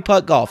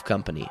 3Putt Golf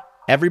Company.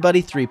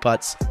 Everybody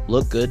 3-putts.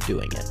 Look good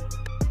doing it.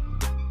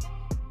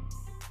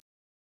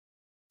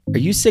 Are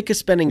you sick of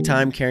spending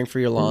time caring for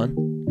your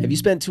lawn? Have you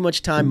spent too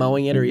much time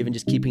mowing it or even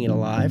just keeping it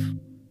alive? Are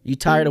you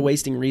tired of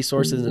wasting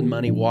resources and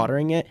money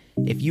watering it?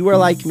 If you are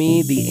like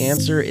me, the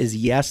answer is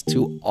yes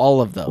to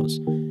all of those.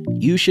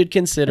 You should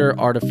consider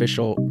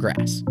artificial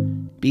grass.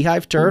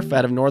 Beehive Turf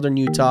out of northern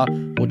Utah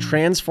will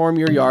transform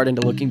your yard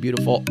into looking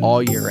beautiful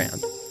all year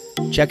round.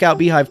 Check out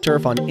Beehive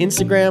Turf on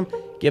Instagram.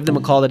 Give them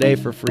a call today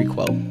for a free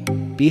quote.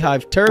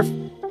 Beehive Turf,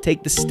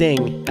 take the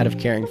sting out of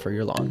caring for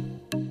your lawn.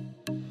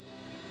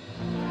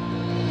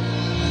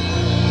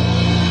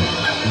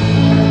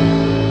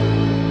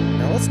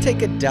 Now let's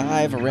take a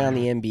dive around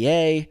the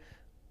NBA.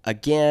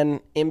 Again,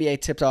 NBA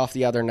tipped off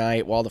the other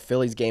night while the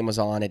Phillies game was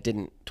on. It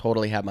didn't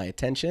totally have my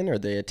attention or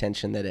the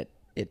attention that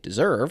it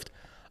deserved.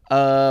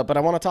 But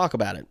I want to talk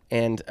about it.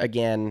 And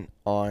again,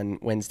 on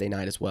Wednesday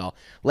night as well.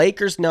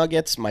 Lakers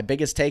Nuggets, my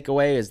biggest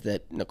takeaway is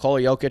that Nikola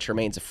Jokic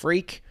remains a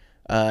freak.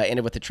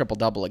 Ended with a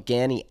triple-double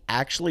again. He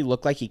actually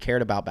looked like he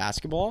cared about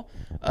basketball,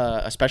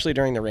 especially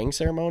during the ring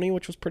ceremony,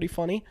 which was pretty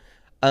funny.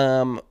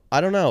 I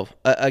don't know.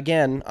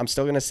 Again, I'm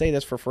still going to say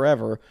this for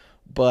forever,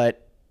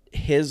 but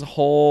his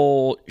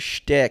whole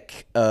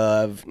shtick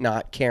of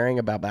not caring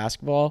about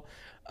basketball,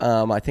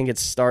 I think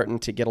it's starting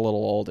to get a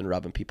little old and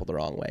rubbing people the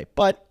wrong way.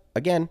 But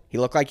again, he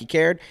looked like he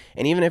cared,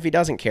 and even if he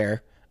doesn't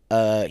care,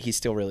 he's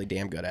still really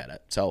damn good at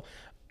it. So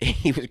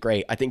he was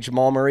great. I think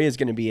Jamal Murray is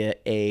going to be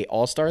a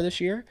all-star this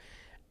year,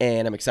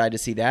 and I'm excited to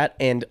see that.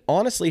 And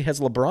honestly, has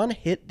LeBron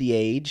hit the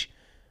age?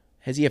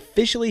 Has he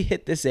officially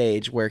hit this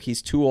age where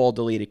he's too old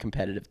to lead a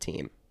competitive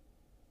team?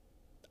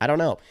 I don't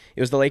know. It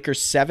was the Lakers'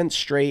 7th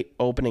straight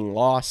opening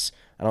loss.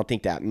 I don't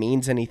think that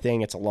means anything.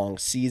 It's a long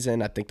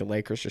season. I think the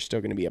Lakers are still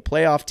going to be a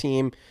playoff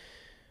team.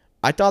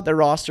 I thought the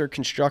roster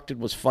constructed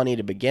was funny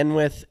to begin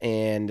with,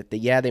 and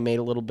they made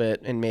a little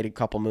bit and made a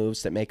couple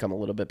moves that make them a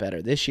little bit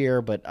better this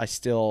year, but I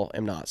still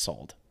am not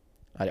sold.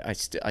 I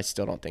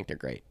still don't think they're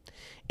great.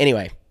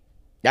 Anyway,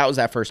 that was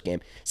that first game.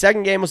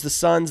 Second game was the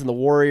Suns and the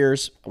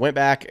Warriors. I went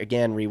back,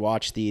 again,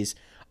 rewatched these.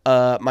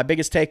 My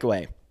biggest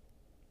takeaway,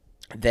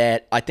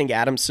 that I think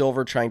Adam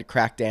Silver trying to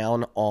crack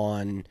down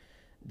on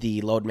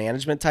the load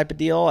management type of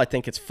deal. I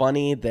think it's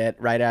funny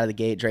that right out of the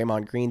gate,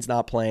 Draymond Green's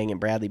not playing, and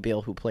Bradley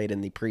Beal, who played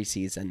in the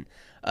preseason,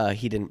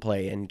 he didn't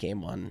play in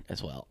game one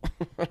as well.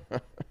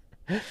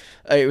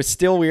 It was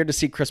still weird to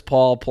see Chris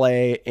Paul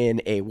play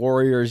in a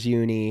Warriors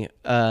uni.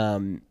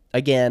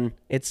 Again,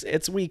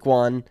 it's week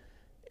one,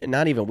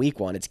 not even week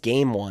one, it's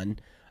game one.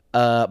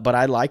 But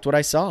I liked what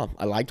I saw.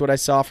 I liked what I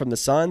saw from the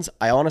Suns.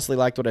 I honestly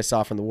liked what I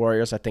saw from the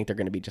Warriors. I think they're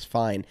going to be just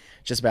fine.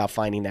 It's just about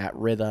finding that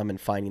rhythm and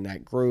finding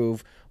that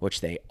groove,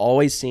 which they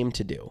always seem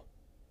to do.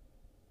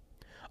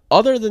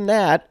 Other than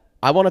that,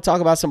 I want to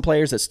talk about some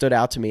players that stood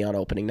out to me on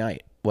opening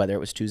night, whether it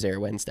was Tuesday or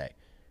Wednesday.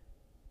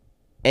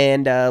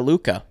 And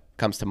Luka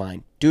comes to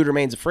mind. Dude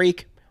remains a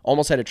freak.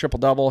 Almost had a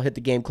triple-double, hit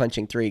the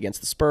game-clinching 3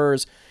 against the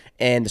Spurs.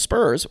 And the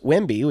Spurs,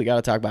 Wemby, we got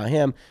to talk about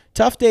him.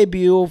 Tough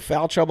debut,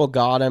 foul trouble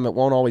got him. It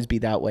won't always be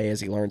that way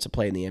as he learns to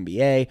play in the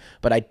NBA.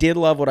 But I did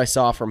love what I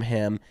saw from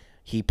him.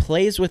 He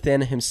plays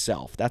within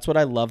himself. That's what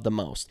I love the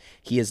most.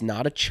 He is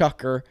not a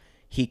chucker.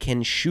 He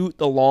can shoot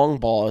the long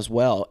ball as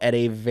well at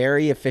a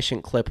very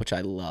efficient clip, which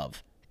I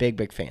love.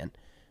 Big fan.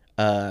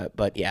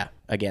 But yeah,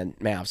 again,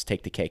 Mavs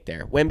take the cake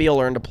there. Wemby will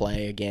learn to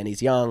play. Again,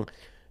 he's young.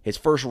 His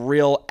first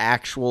real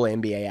actual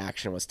NBA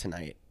action was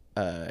tonight,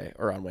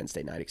 or on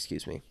Wednesday night,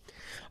 excuse me.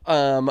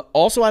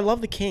 Also, I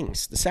love the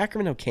Kings, the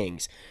Sacramento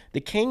Kings.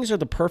 The Kings are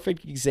the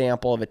perfect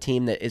example of a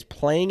team that is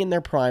playing in their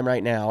prime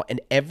right now,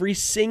 and every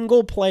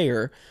single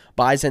player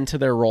buys into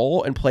their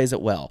role and plays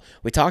it well.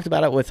 We talked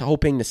about it with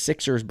hoping the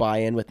Sixers buy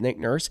in with Nick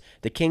Nurse.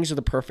 The Kings are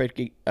the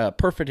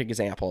perfect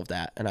example of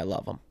that, and I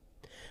love them.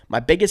 My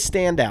biggest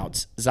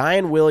standouts,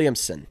 Zion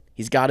Williamson.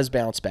 He's got his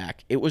bounce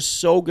back. It was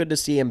so good to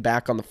see him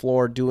back on the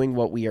floor doing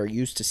what we are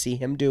used to see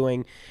him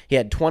doing. He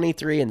had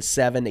 23 and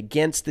 7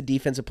 against the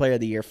Defensive Player of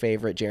the Year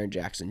favorite, Jaren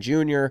Jackson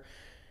Jr.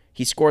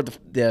 He scored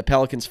the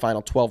Pelicans'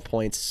 final 12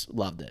 points.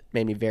 Loved it.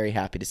 Made me very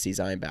happy to see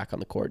Zion back on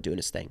the court doing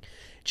his thing.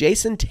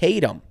 Jason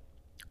Tatum.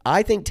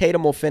 I think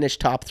Tatum will finish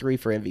top 3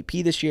 for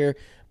MVP this year.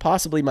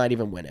 Possibly might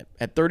even win it.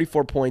 At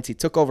 34 points, he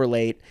took over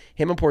late.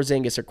 Him and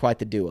Porzingis are quite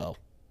the duo.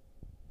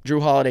 Drew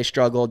Holiday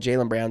struggled.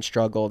 Jaylen Brown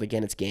struggled.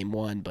 Again, it's game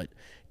 1, but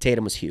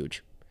Tatum was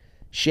huge.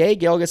 Shai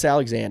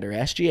Gilgeous-Alexander,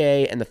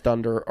 SGA, and the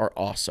Thunder are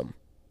awesome.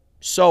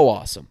 So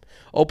awesome.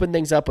 Opened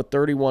things up with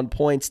 31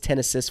 points, 10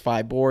 assists,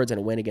 5 boards, and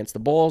a win against the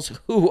Bulls,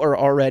 who are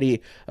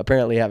already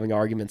apparently having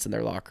arguments in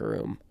their locker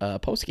room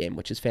post-game,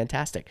 which is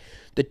fantastic.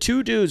 The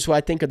two dudes who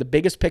I think are the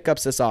biggest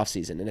pickups this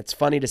offseason, and it's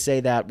funny to say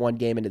that one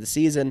game into the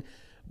season,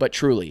 but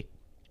truly,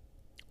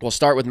 we'll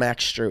start with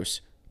Max Strus.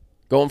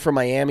 Going from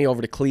Miami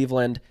over to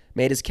Cleveland,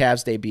 made his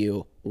Cavs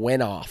debut,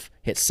 went off,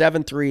 hit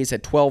 7 threes,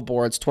 had 12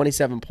 boards,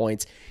 27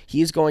 points.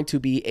 He's going to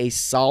be a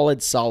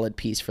solid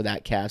piece for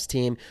that Cavs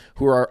team,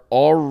 who are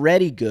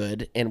already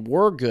good and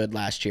were good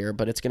last year,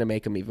 but it's going to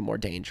make them even more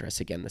dangerous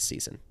again this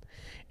season.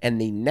 And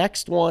the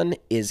next one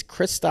is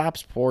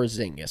Kristaps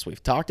Porzingis.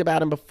 We've talked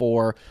about him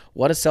before.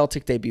 What a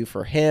Celtic debut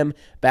for him.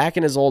 Back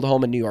in his old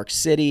home in New York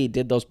City,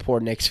 did those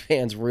poor Knicks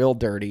fans real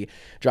dirty.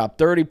 Dropped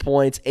 30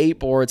 points, 8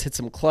 boards, hit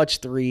some clutch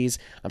threes.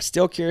 I'm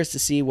still curious to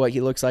see what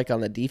he looks like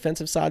on the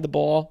defensive side of the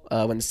ball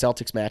when the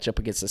Celtics match up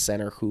against the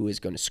center who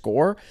is going to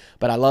score.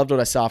 But I loved what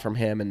I saw from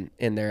him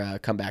in their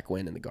comeback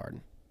win in the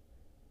Garden.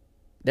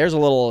 There's a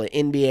little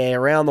NBA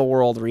around the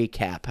world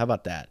recap. How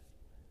about that?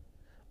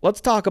 Let's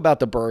talk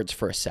about the Birds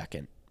for a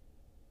second.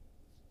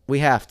 We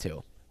have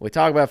to. We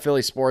talk about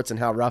Philly sports and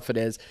how rough it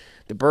is.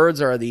 The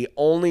Birds are the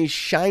only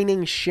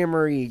shining,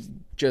 shimmery,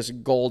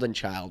 just golden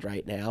child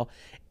right now.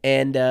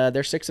 And they're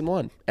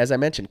 6-1, as I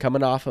mentioned,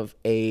 coming off of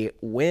a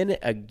win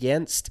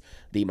against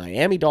the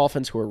Miami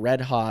Dolphins, who are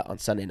red hot on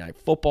Sunday Night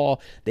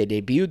Football. They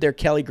debuted their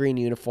Kelly Green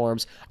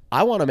uniforms.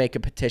 I want to make a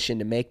petition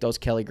to make those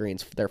Kelly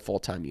Greens their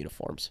full-time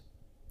uniforms.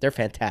 They're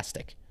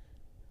fantastic.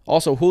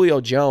 Also,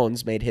 Julio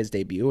Jones made his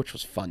debut, which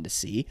was fun to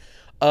see.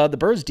 The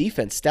Birds'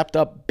 defense stepped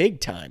up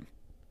big time.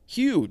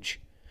 Huge.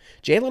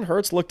 Jalen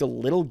Hurts looked a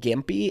little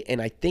gimpy,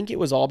 and I think it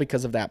was all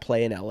because of that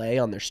play in L.A.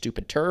 on their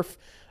stupid turf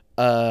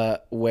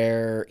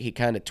where he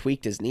kind of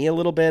tweaked his knee a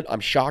little bit. I'm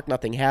shocked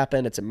nothing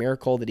happened. It's a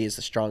miracle that he has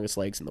the strongest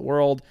legs in the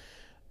world.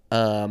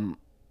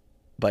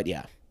 But,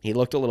 yeah, he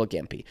looked a little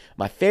gimpy.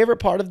 My favorite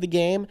part of the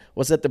game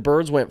was that the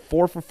Birds went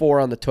 4 for 4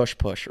 on the tush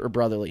push or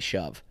brotherly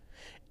shove.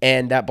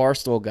 And that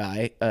Barstool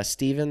guy,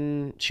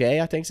 Stephen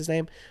Shea, I think's his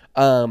name,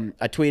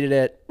 I tweeted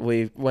it.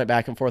 We went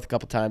back and forth a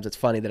couple times. It's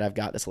funny that I've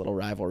got this little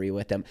rivalry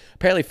with him.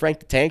 Apparently, Frank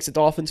the Tank's a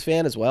Dolphins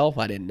fan as well.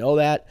 I didn't know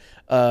that.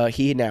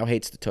 He now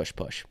hates the tush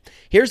push.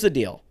 Here's the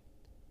deal.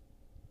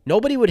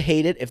 Nobody would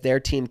hate it if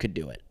their team could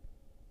do it.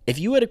 If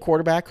you had a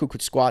quarterback who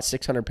could squat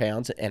 600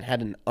 pounds and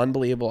had an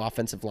unbelievable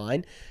offensive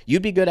line,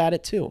 you'd be good at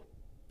it too.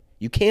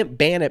 You can't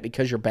ban it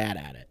because you're bad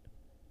at it.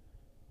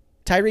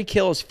 Tyreek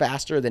Hill is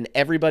faster than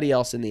everybody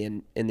else in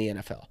the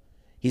NFL.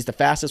 He's the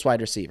fastest wide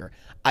receiver.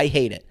 I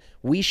hate it.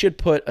 We should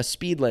put a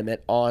speed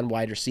limit on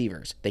wide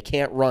receivers. They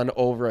can't run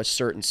over a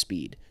certain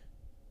speed.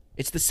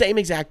 It's the same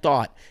exact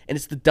thought, and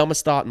it's the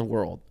dumbest thought in the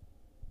world.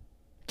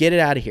 Get it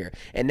out of here.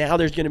 And now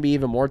there's going to be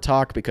even more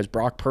talk because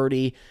Brock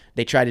Purdy,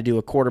 they tried to do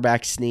a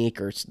quarterback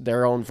sneak or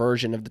their own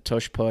version of the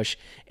tush push,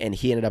 and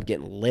he ended up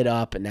getting lit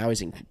up, and now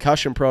he's in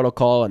concussion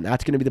protocol, and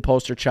that's going to be the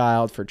poster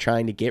child for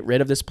trying to get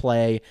rid of this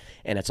play,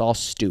 and it's all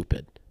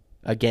stupid.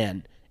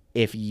 Again,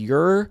 if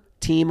your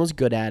team was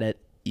good at it,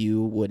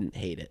 you wouldn't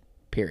hate it,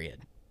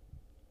 period.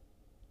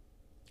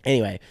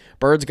 Anyway,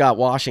 Birds got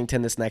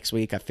Washington this next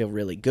week. I feel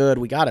really good.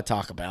 We got to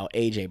talk about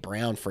A.J.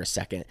 Brown for a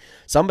second.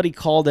 Somebody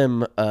called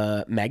him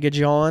Mega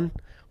John,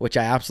 which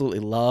I absolutely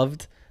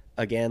loved.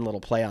 Again,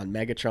 little play on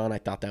Megatron. I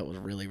thought that was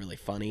really, really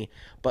funny.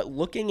 But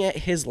looking at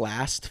his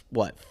last,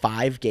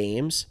 5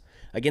 games,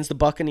 against the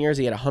Buccaneers,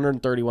 he had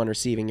 131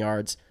 receiving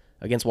yards.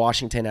 Against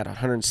Washington, at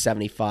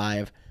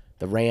 175.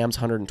 The Rams,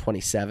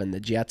 127. The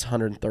Jets,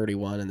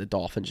 131. And the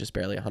Dolphins, just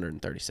barely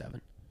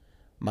 137.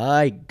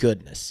 My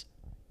goodness.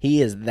 He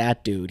is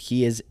that dude.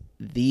 He is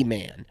the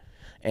man.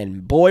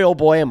 And boy, oh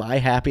boy, am I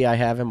happy I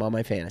have him on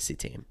my fantasy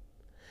team.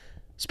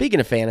 Speaking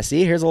of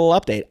fantasy, here's a little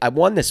update. I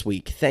won this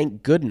week.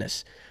 Thank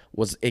goodness.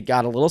 It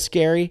got a little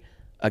scary.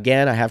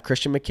 Again, I have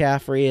Christian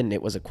McCaffrey, and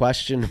it was a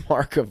question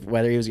mark of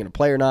whether he was going to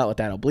play or not with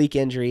that oblique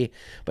injury.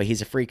 But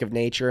he's a freak of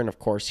nature, and of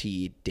course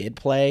he did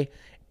play.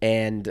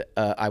 And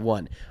I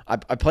won. I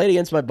played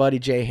against my buddy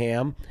Jay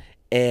Ham,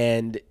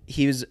 and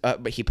he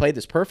played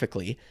this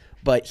perfectly.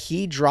 But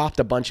he dropped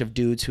a bunch of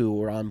dudes who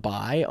were on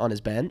bye on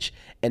his bench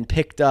and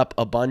picked up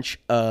a bunch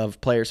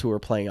of players who were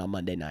playing on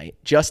Monday night,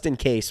 just in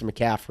case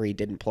McCaffrey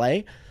didn't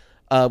play,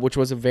 which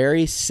was a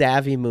very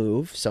savvy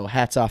move. So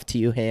hats off to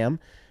you, Ham.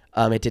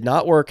 It did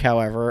not work,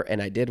 however,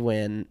 and I did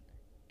win,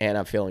 and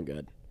I'm feeling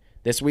good.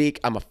 This week,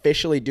 I'm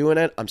officially doing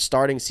it. I'm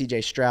starting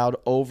C.J. Stroud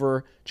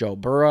over Joe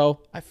Burrow.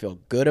 I feel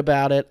good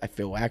about it. I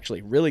feel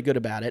actually really good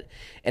about it.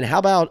 And how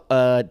about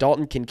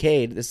Dalton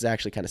Kincaid? This is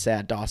actually kind of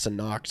sad. Dawson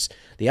Knox,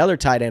 the other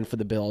tight end for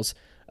the Bills,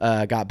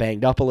 got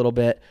banged up a little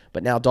bit.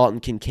 But now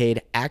Dalton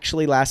Kincaid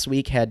actually last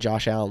week had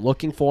Josh Allen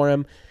looking for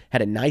him,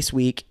 had a nice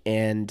week.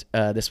 And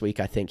this week,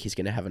 I think he's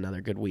going to have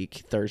another good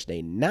week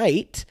Thursday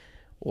night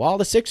while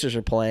the Sixers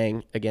are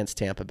playing against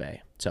Tampa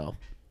Bay. So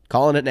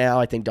calling it now.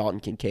 I think Dalton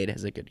Kincaid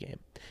has a good game.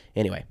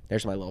 Anyway,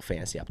 there's my little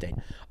fantasy update.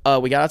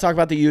 We got to talk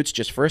about the Utes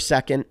just for a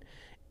second.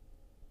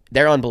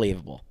 They're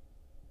unbelievable.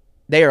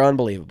 They are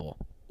unbelievable.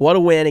 What a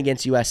win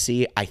against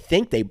USC. I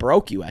think they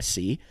broke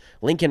USC.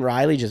 Lincoln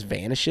Riley just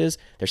vanishes.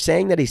 They're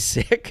saying that he's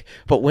sick,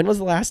 but when was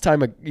the last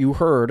time you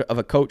heard of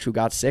a coach who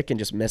got sick and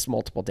just missed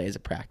multiple days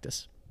of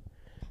practice?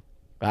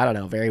 I don't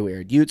know. Very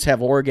weird. Utes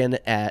have Oregon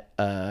at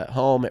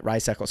home at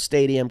Rice-Eccles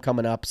Stadium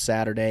coming up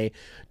Saturday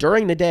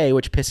during the day,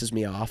 which pisses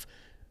me off.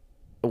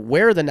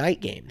 Where are the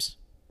night games?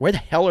 Where the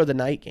hell are the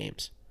night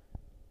games?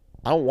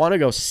 I don't want to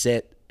go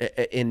sit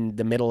in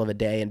the middle of a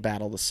day and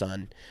battle the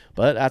sun,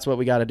 but that's what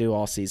we got to do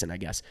all season, I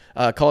guess.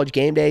 College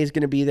game day is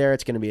going to be there.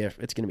 It's going to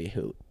be a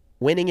hoot.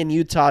 Winning in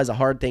Utah is a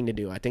hard thing to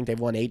do. I think they've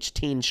won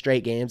 18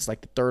 straight games,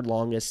 like the third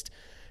longest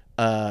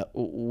home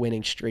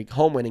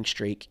winning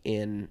streak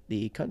in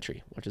the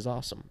country, which is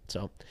awesome.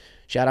 So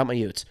shout out my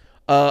Utes.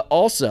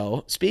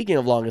 Also, speaking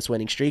of longest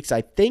winning streaks,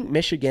 I think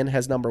Michigan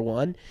has number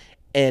 1,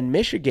 and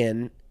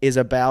Michigan is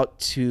about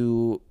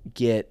to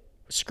get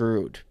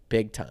screwed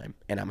big time,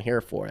 and I'm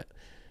here for it.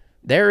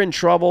 They're in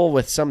trouble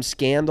with some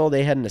scandal.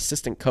 They had an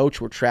assistant coach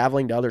who were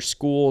traveling to other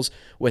schools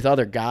with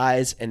other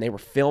guys, and they were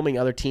filming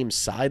other teams'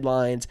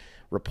 sidelines,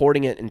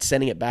 reporting it and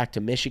sending it back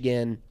to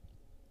Michigan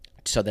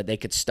so that they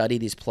could study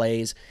these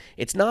plays.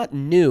 It's not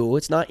new.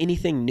 It's not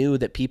anything new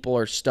that people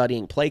are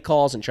studying play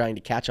calls and trying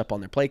to catch up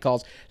on their play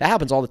calls. That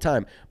happens all the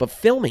time. But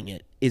filming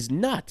it is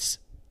nuts.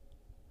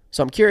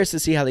 So I'm curious to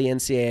see how the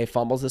NCAA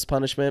fumbles this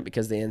punishment,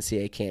 because the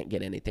NCAA can't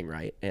get anything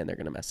right, and they're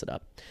going to mess it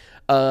up.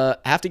 I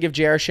have to give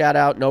Jer a shout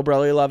out. No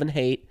brotherly love and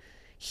hate.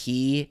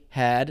 He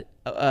had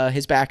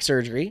his back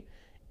surgery.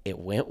 It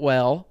went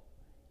well.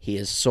 He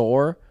is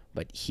sore,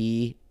 but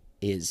he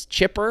is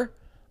chipper.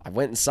 I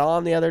went and saw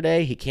him the other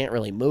day. He can't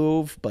really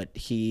move, but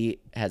he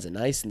has a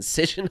nice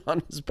incision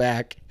on his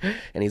back,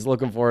 and he's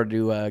looking forward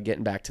to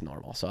getting back to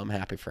normal. So I'm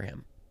happy for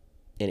him.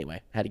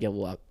 Anyway, had to give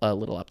a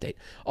little update.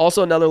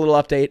 Also, another little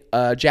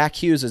update. Jack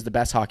Hughes is the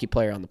best hockey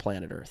player on the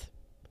planet Earth.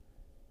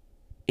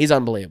 He's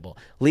unbelievable.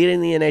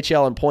 Leading the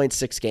NHL in points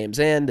 6 games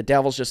in. The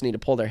Devils just need to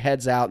pull their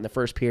heads out in the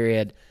first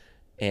period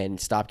and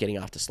stop getting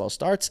off to slow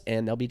starts,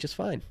 and they'll be just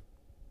fine.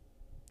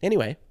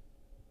 Anyway,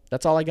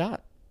 that's all I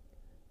got.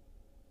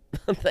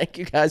 Thank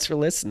you guys for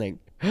listening.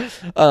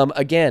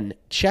 Again,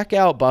 check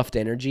out Buffed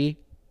Energy.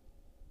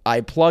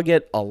 I plug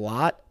it a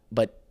lot,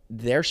 but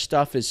their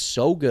stuff is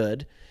so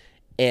good,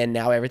 and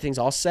now everything's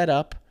all set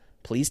up.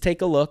 Please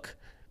take a look.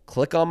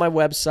 Click on my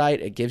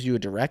website. It gives you a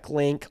direct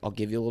link.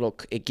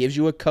 It gives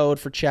you a code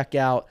for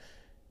checkout.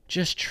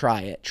 Just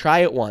try it. Try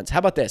it once. How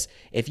about this?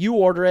 If you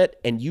order it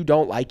and you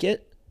don't like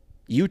it,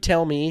 you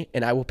tell me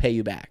and I will pay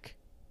you back.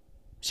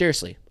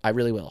 Seriously, I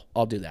really will.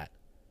 I'll do that.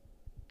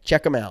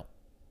 Check them out.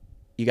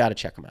 You got to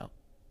check them out.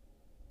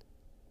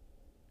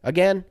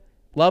 Again,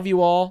 love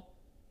you all.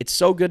 It's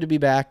so good to be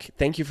back.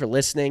 Thank you for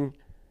listening.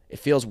 It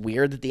feels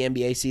weird that the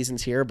NBA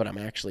season's here, but I'm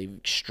actually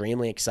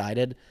extremely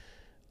excited.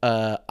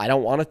 I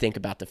don't want to think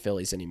about the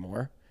Phillies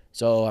anymore,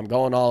 so I'm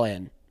going all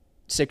in.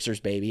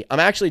 Sixers, baby. I'm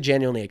actually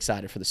genuinely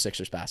excited for the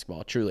Sixers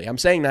basketball, truly. I'm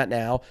saying that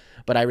now,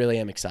 but I really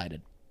am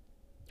excited.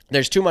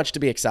 There's too much to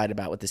be excited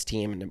about with this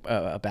team and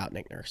about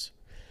Nick Nurse.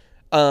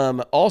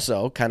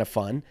 Also, kind of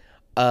fun.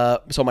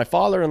 So my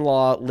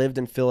father-in-law lived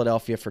in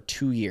Philadelphia for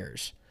 2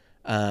 years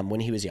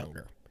when he was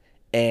younger,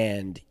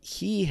 and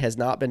he has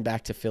not been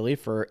back to Philly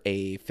for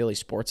a Philly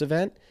sports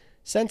event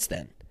since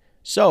then.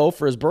 So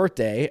for his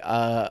birthday,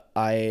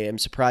 I am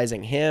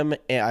surprising him,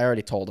 and I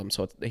already told him,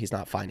 so he's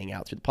not finding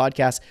out through the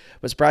podcast,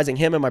 but surprising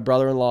him and my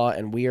brother-in-law,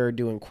 and we are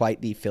doing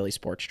quite the Philly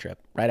sports trip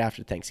right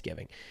after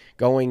Thanksgiving.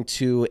 Going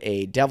to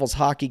a Devils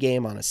hockey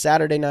game on a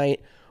Saturday night,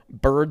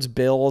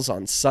 Birds-Bills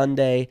on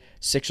Sunday,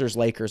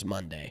 Sixers-Lakers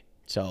Monday.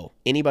 So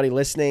anybody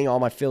listening, all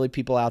my Philly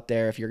people out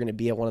there, if you're going to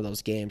be at one of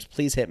those games,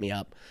 please hit me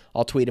up.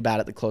 I'll tweet about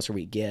it the closer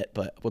we get,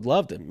 but would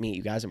love to meet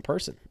you guys in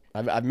person.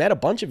 I've met a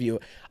bunch of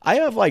you. I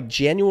have like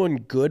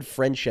genuine good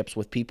friendships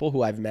with people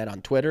who I've met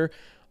on Twitter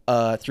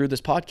through this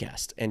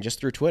podcast and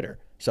just through Twitter.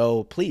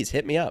 So please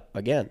hit me up.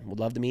 Again, would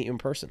love to meet you in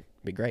person.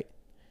 It'd be great.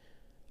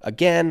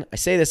 Again, I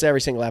say this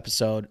every single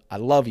episode. I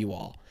love you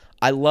all.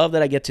 I love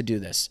that I get to do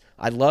this.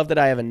 I love that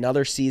I have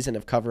another season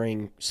of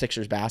covering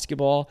Sixers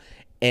basketball,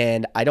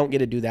 and I don't get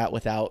to do that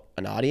without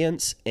an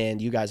audience,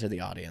 and you guys are the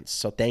audience.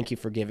 So thank you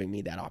for giving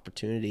me that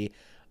opportunity.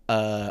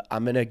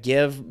 I'm going to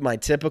give my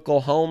typical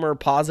Homer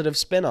positive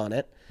spin on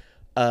it.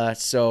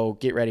 So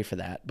get ready for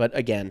that. But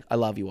again, I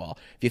love you all.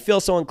 If you feel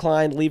so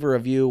inclined, leave a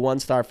review.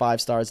 1 star,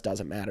 5 stars,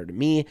 doesn't matter to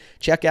me.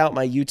 Check out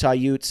my Utah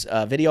Utes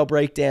video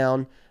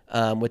breakdown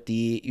with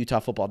the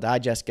Utah Football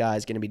Digest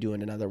guys. Going to be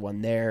doing another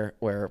one there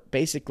where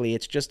basically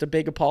it's just a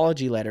big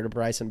apology letter to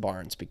Bryson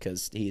Barnes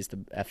because he's the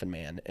effing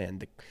man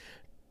and the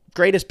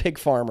greatest pig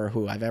farmer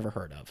who I've ever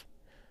heard of.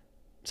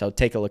 So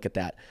take a look at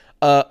that.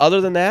 Other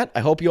than that,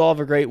 I hope you all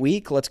have a great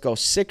week. Let's go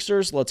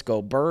Sixers. Let's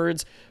go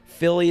Birds.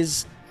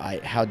 Phillies,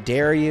 how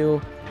dare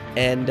you?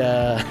 And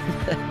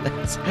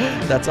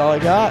that's all I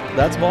got.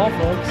 That's ball,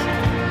 folks.